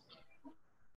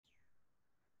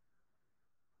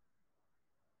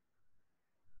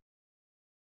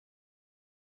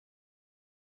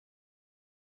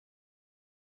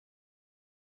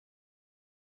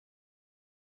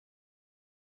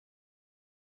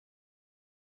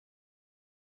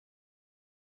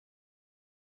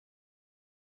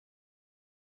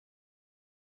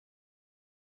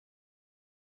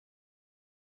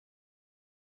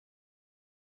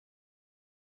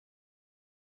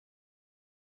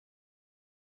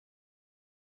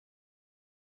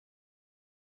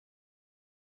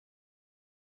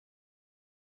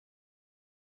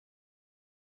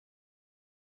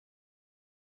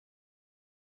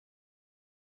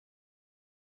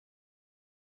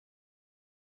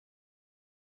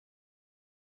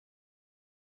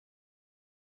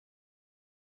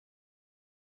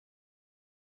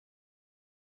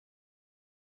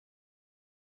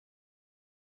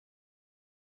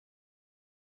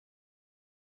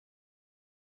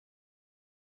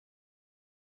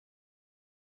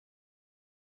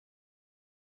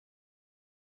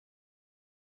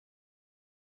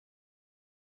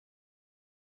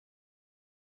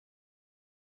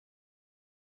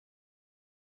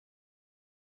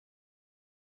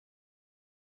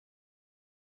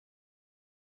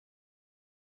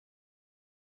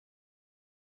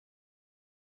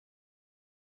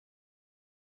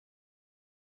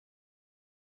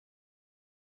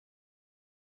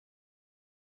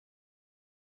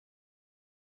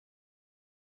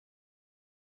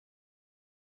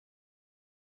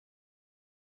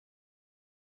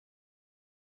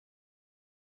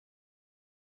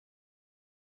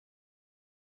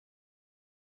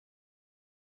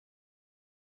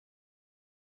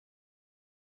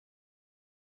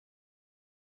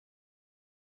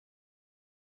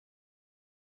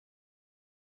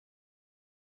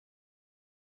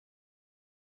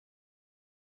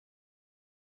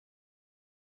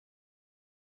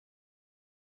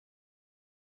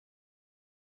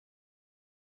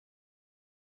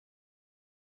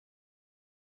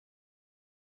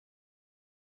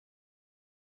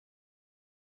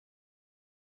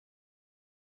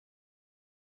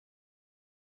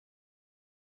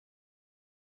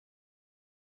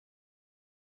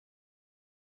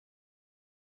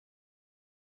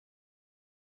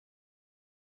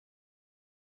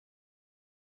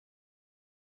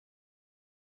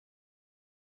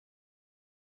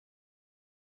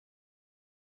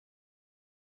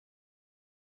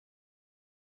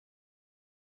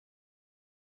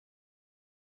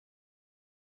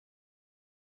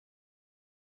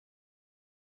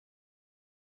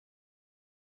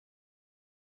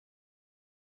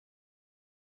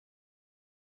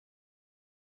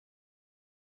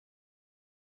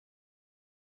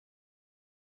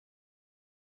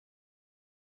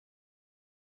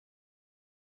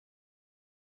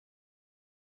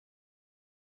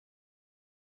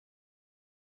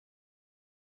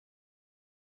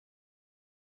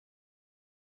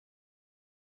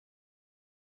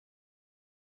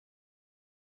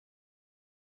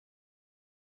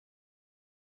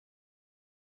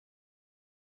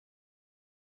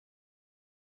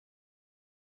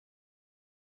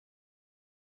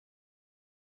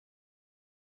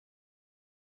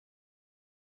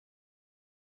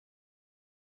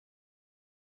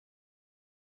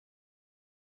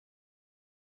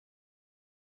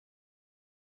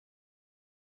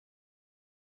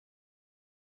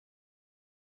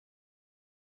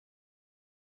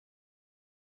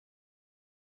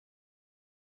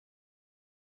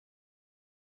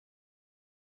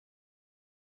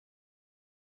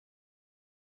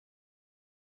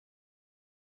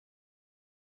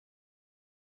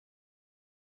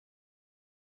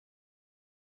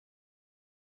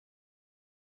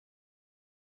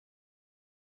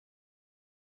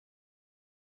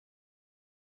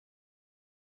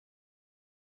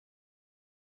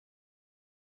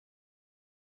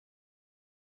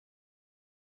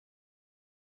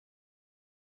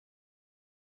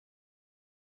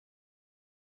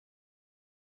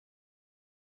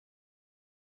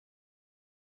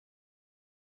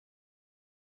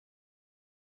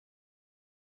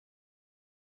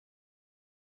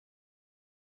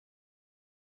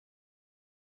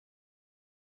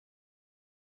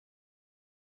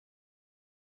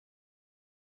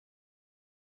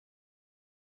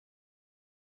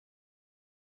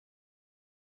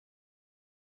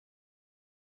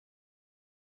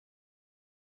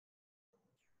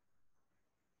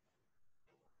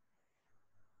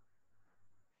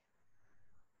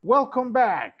 Welcome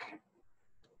back.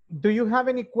 Do you have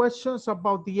any questions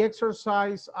about the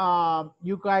exercise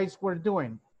you guys were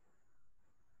doing?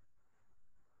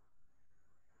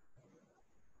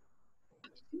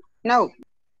 No.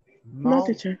 No,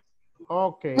 teacher.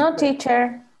 Okay. No, good.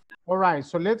 teacher. All right,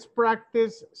 so let's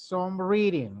practice some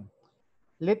reading.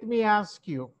 Let me ask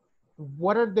you,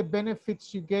 what are the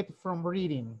benefits you get from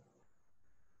reading?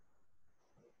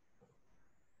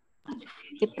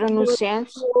 The pronunciation.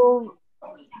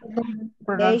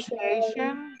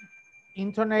 Pronunciation,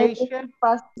 intonation.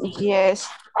 Yes.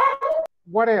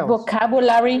 What else?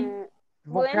 Vocabulary.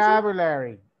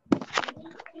 Vocabulary.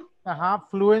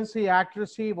 Fluency,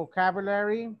 accuracy,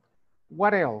 vocabulary.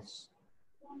 What else?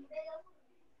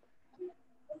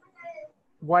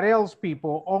 What else,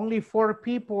 people? Only 4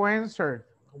 people answered.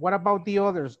 What about the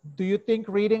others? Do you think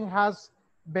reading has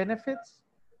benefits?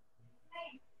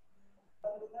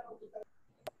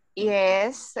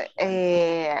 Yes.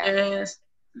 Yes.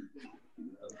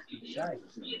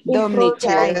 Dominic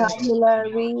child.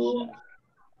 Vocabulary.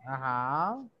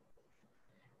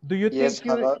 Do you Yes,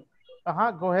 think you...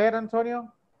 Go ahead, Antonio.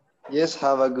 Yes,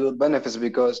 have a good benefits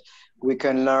because we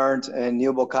can learn a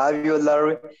new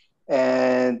vocabulary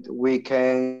and we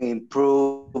can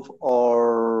improve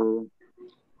our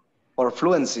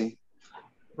fluency.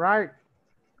 Right.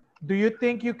 Do you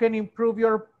think you can improve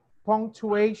your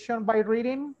punctuation by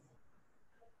reading?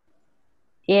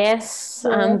 Yes,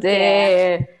 and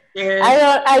Yes.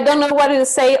 I don't know what to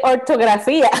say,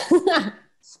 ortografía.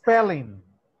 Spelling.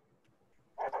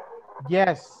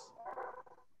 Yes.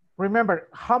 Remember,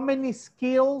 how many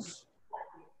skills,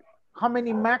 how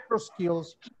many macro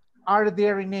skills are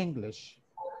there in English?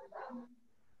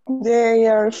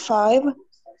 There are 5.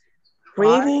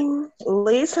 Reading,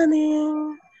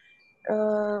 listening,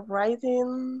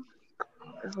 writing,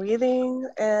 reading,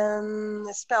 and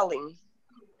spelling.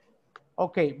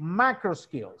 Okay, macro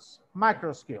skills.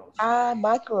 Macro skills.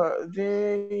 Macro.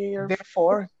 There are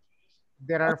 4.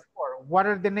 There are 4. What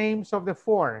are the names of the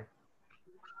 4?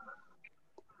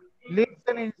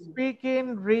 Listening,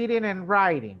 speaking, reading, and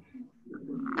writing.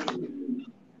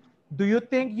 Do you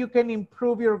think you can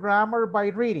improve your grammar by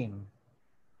reading?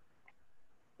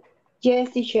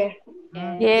 Yes, teacher.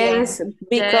 Yes,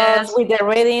 because with the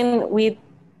reading,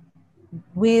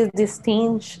 we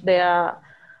distinguish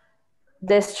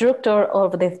the structure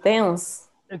of the tense.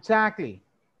 Exactly,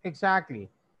 exactly.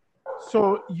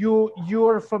 So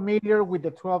you're familiar with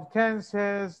the 12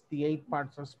 tenses, the 8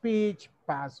 parts of speech,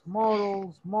 past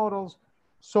modals.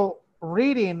 So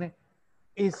reading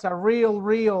is a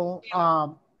real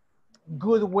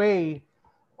good way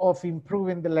of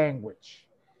improving the language.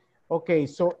 Okay,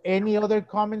 so any other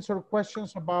comments or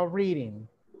questions about reading?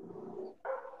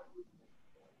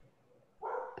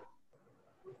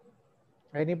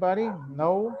 Anybody?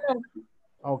 No?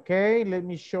 Okay, let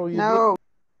me show you No. this.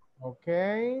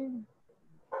 Okay.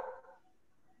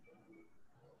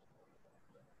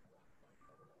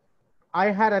 I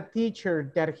had a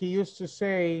teacher that he used to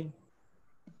say,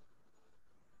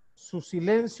 su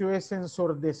silencio es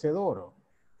ensordecedor.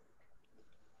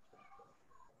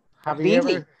 Have you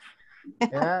ever?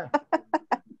 Yeah.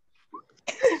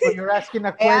 So you're asking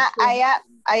a question?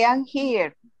 I am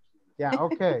here. Yeah,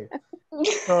 okay.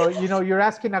 So, you know, you're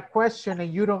asking a question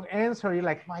and you don't answer. You're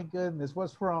like, my goodness,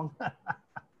 what's wrong?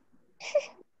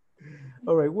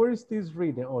 All right, where is this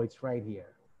reading? Oh, it's right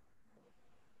here.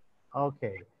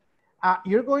 Okay.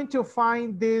 You're going to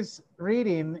find this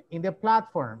reading in the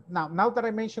platform. Now that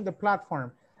I mentioned the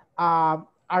platform,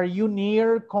 are you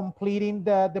near completing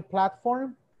the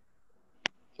platform?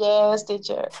 Yes,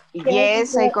 teacher.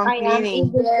 Yes, I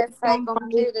completed. Yes, I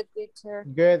completed, teacher.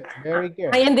 Good, very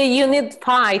good. I am the unit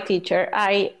 5, teacher.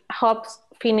 I hope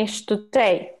finish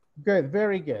today. Good,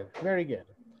 very good, very good.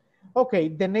 Okay,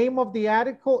 the name of the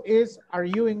article is, Are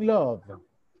You in Love?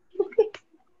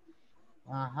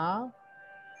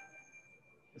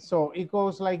 So it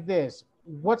goes like this.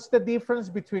 What's the difference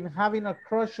between having a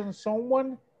crush on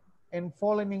someone and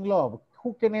falling in love?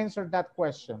 Who can answer that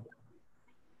question?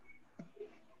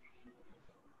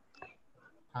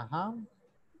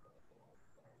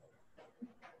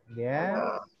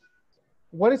 Yeah.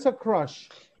 What is a crush?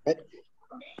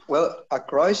 Well, a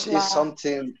crush is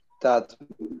something that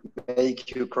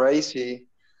makes you crazy.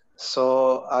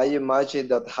 So I imagine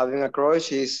that having a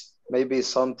crush is maybe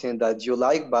something that you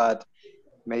like, but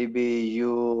maybe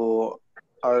you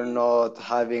are not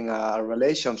having a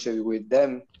relationship with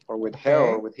them or with her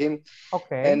or with him.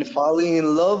 Okay. And falling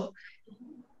in love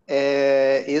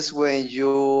is when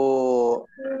you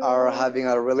are having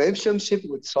a relationship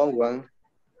with someone.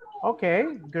 Okay,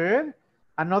 good.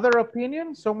 Another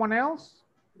opinion? Someone else?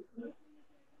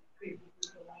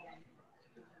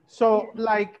 So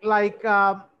like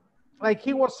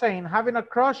he was saying, having a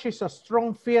crush is a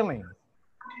strong feeling.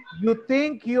 You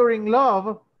think you're in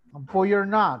love, but you're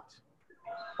not.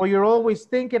 Or you're always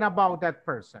thinking about that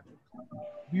person.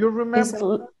 Do you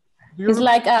remember? It's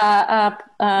like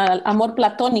amor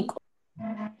platónico.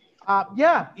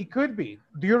 Yeah, it could be.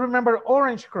 Do you remember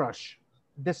Orange Crush,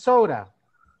 the soda?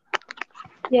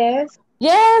 Yes.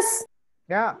 Yes.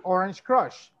 Yeah, Orange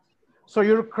Crush. So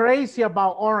you're crazy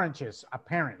about oranges,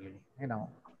 apparently, you know.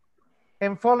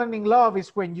 And falling in love is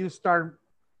when you start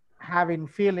having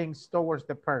feelings towards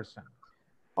the person.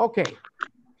 Okay,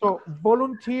 so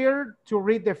volunteer to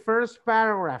read the first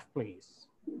paragraph, please.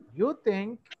 You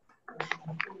think.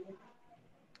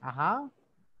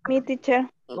 Me, teacher.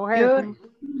 Go ahead.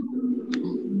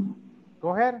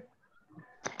 Go ahead.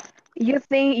 You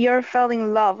think you're falling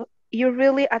in love. You're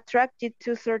really attracted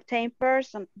to a certain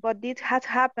person, but this has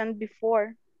happened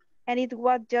before, and it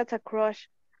was just a crush.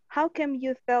 How can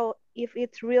you tell if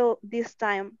it's real this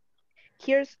time?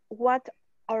 Here's what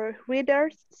our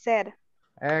readers said.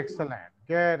 Excellent.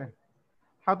 Good.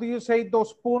 How do you say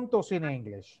dos puntos in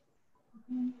English?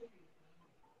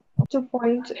 2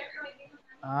 points.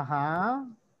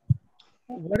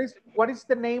 What is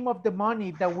the name of the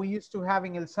money that we used to have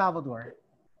in El Salvador?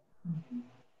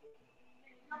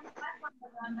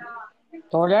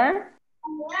 Dollar?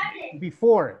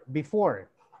 Before.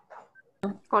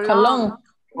 Colon.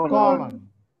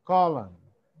 Colon.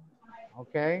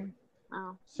 Okay.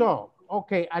 Oh. So,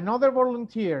 okay, another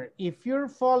volunteer. If you're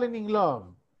falling in love.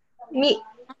 Me.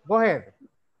 Go ahead.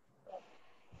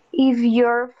 If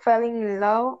you're falling in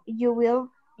love, you'll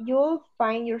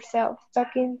find yourself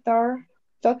talking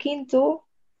to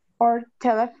or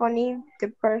telephoning the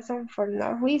person for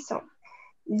no reason.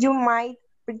 You might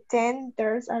pretend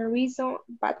there's a reason,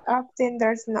 but often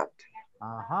there's not.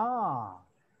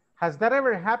 Has that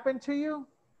ever happened to you?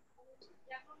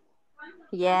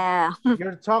 Yeah.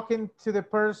 You're talking to the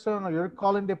person or you're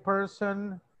calling the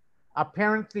person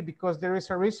apparently because there is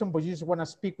a reason, but you just want to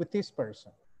speak with this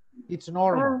person. It's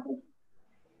normal.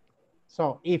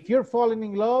 So if you're falling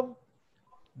in love,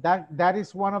 that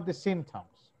is one of the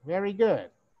symptoms. Very good.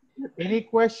 Any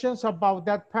questions about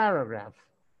that paragraph?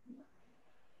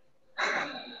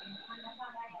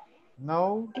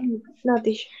 No? No,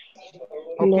 teacher.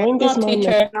 Okay. No,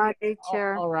 teacher. No,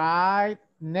 teacher. All right.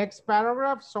 Next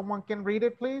paragraph. Someone can read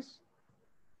it, please.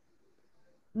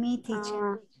 Me,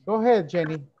 teacher. Go ahead,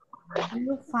 Jenny.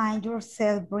 You find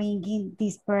yourself bringing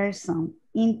this person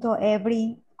into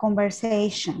every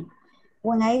conversation.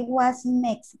 When I was in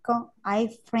Mexico, I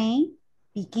friend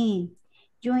begin.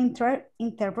 You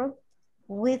interpret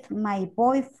with my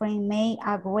boyfriend made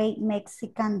a great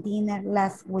Mexican dinner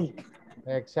last week.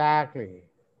 Exactly.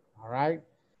 All right.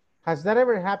 Has that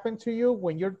ever happened to you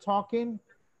when you're talking?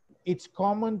 It's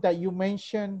common that you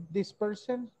mention this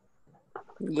person?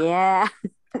 Yeah.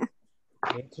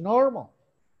 It's normal.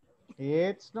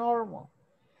 It's normal.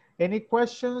 Any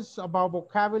questions about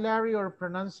vocabulary or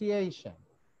pronunciation?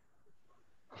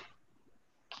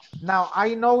 Now,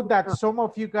 I know that some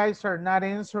of you guys are not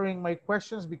answering my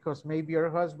questions because maybe your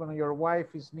husband or your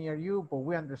wife is near you, but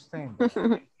we understand.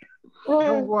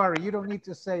 Don't worry, you don't need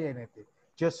to say anything.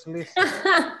 Just listen.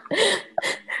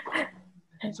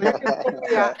 So you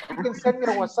can send me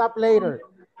a WhatsApp later.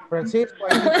 Francisco,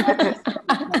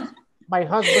 my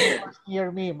husband was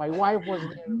near me. My wife was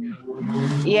near me.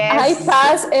 Yes. I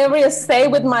pass every stay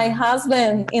with my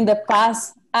husband in the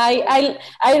past. I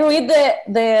read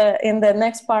the in the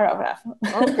next paragraph.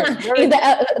 Okay. In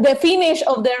the finish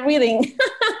of the reading.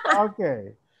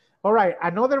 Okay. All right.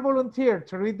 Another volunteer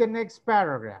to read the next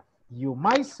paragraph. You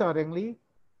might suddenly.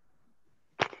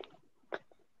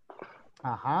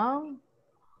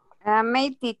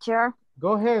 My teacher.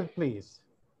 Go ahead, please.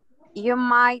 You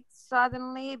might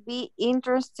suddenly be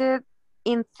interested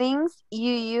in things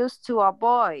you used to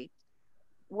avoid.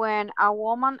 When a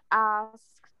woman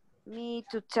asks me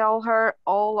to tell her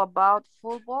all about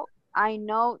football, I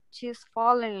know she's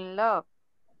fallen in love,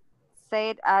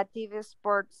 said a TV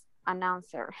sports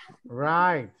announcer.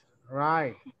 Right.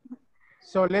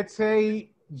 So let's say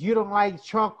you don't like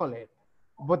chocolate,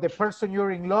 but the person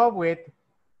you're in love with,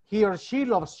 he or she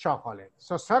loves chocolate.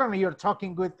 So suddenly you're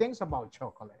talking good things about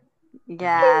chocolate.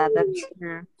 Yeah, that's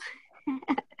true.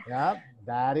 Yeah,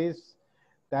 that is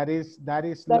love. That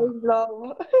is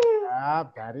love. Yeah,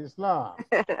 that is love.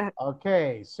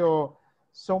 Okay, so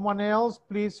someone else,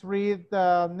 please read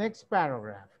the next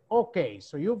paragraph. Okay,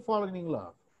 so you've fallen in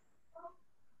love.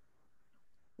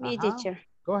 Me, teacher.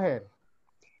 Go ahead.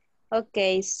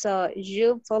 Okay, so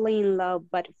you fall in love,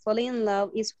 but falling in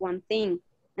love is one thing,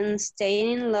 and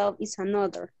staying in love is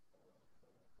another.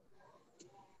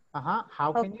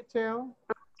 How can you tell?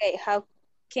 Okay, how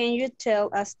can you tell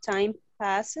as time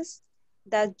passes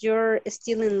that you're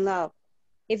still in love?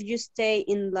 If you stay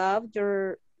in love,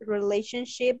 your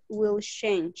relationship will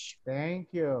change.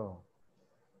 Thank you.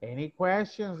 Any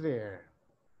questions there?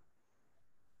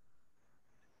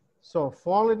 So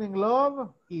falling in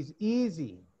love is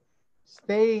easy.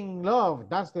 Staying in love,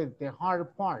 that's the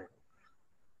hard part.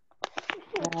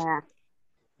 Yeah.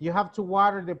 You have to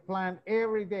water the plant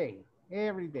every day,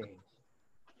 every day.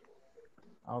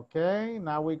 Okay,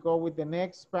 now we go with the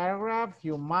next paragraph.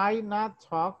 You might not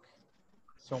talk.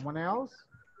 Someone else?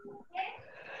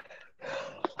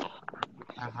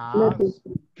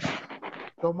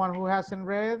 Someone who hasn't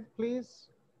read, please.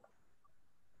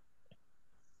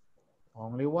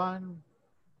 Only one.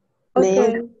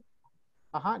 Okay.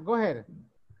 Go ahead.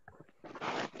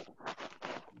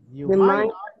 You might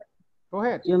not. Go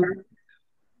ahead. You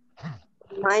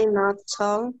might not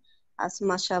talk as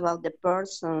much about the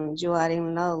person you are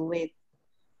in love with.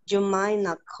 You might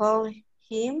not call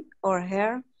him or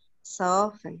her so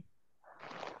often,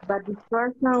 but the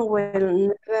person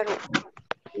will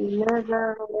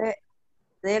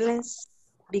nevertheless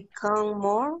become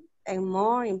more and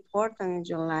more important in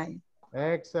your life.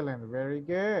 Excellent, very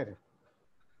good.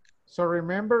 So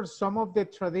remember some of the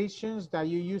traditions that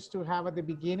you used to have at the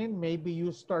beginning, maybe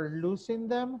you start losing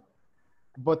them,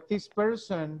 but this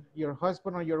person, your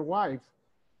husband or your wife,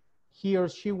 he or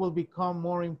she will become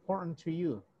more important to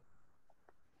you.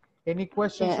 Any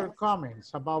questions or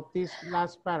comments about this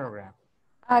last paragraph?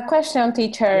 A question,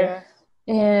 teacher.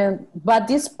 But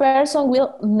this person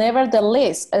will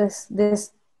nevertheless,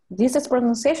 this is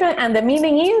pronunciation and the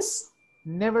meaning is?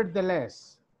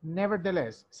 Nevertheless,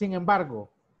 nevertheless, sin embargo.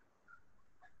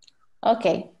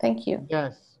 Okay, thank you.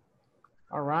 Yes.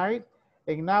 All right.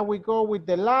 And now we go with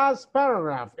the last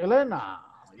paragraph. Elena,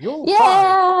 you'll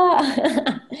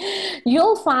find.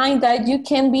 You'll find that you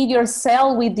can be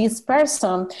yourself with this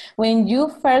person. When you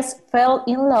first fell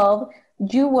in love,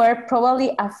 you were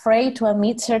probably afraid to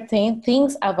admit certain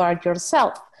things about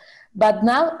yourself. But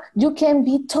now you can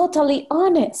be totally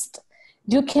honest.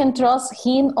 You can trust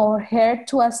him or her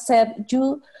to accept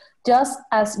you just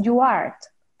as you are.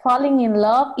 Falling in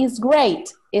love is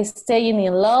great. Staying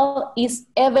in love is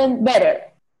even better.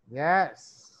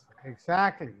 Yes,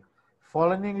 exactly.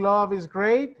 Falling in love is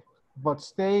great, but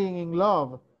staying in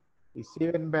love is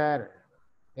even better.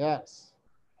 Yes.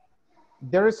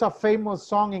 There is a famous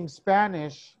song in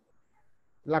Spanish,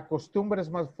 La costumbre es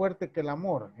más fuerte que el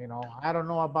amor. You know, I don't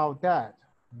know about that,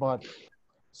 but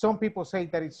some people say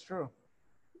that it's true.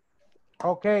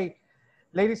 Okay.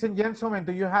 Ladies and gentlemen,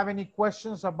 do you have any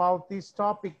questions about this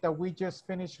topic that we just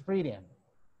finished reading?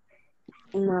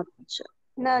 No.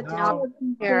 No,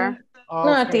 here.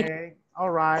 Okay. All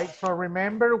right. So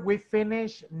remember, we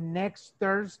finish next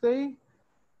Thursday.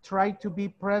 Try to be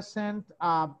present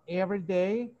every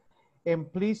day.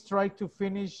 And please try to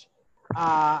finish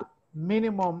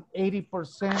minimum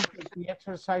 80% of the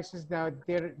exercises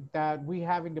that we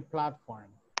have in the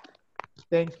platform.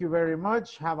 Thank you very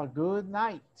much. Have a good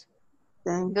night.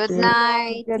 Good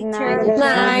night, teacher. Good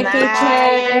night,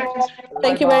 teacher.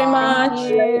 Thank you very much.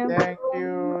 Thank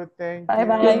you. Thank you.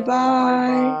 Bye-bye.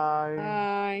 Bye-bye.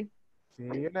 Bye.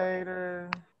 See you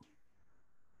later.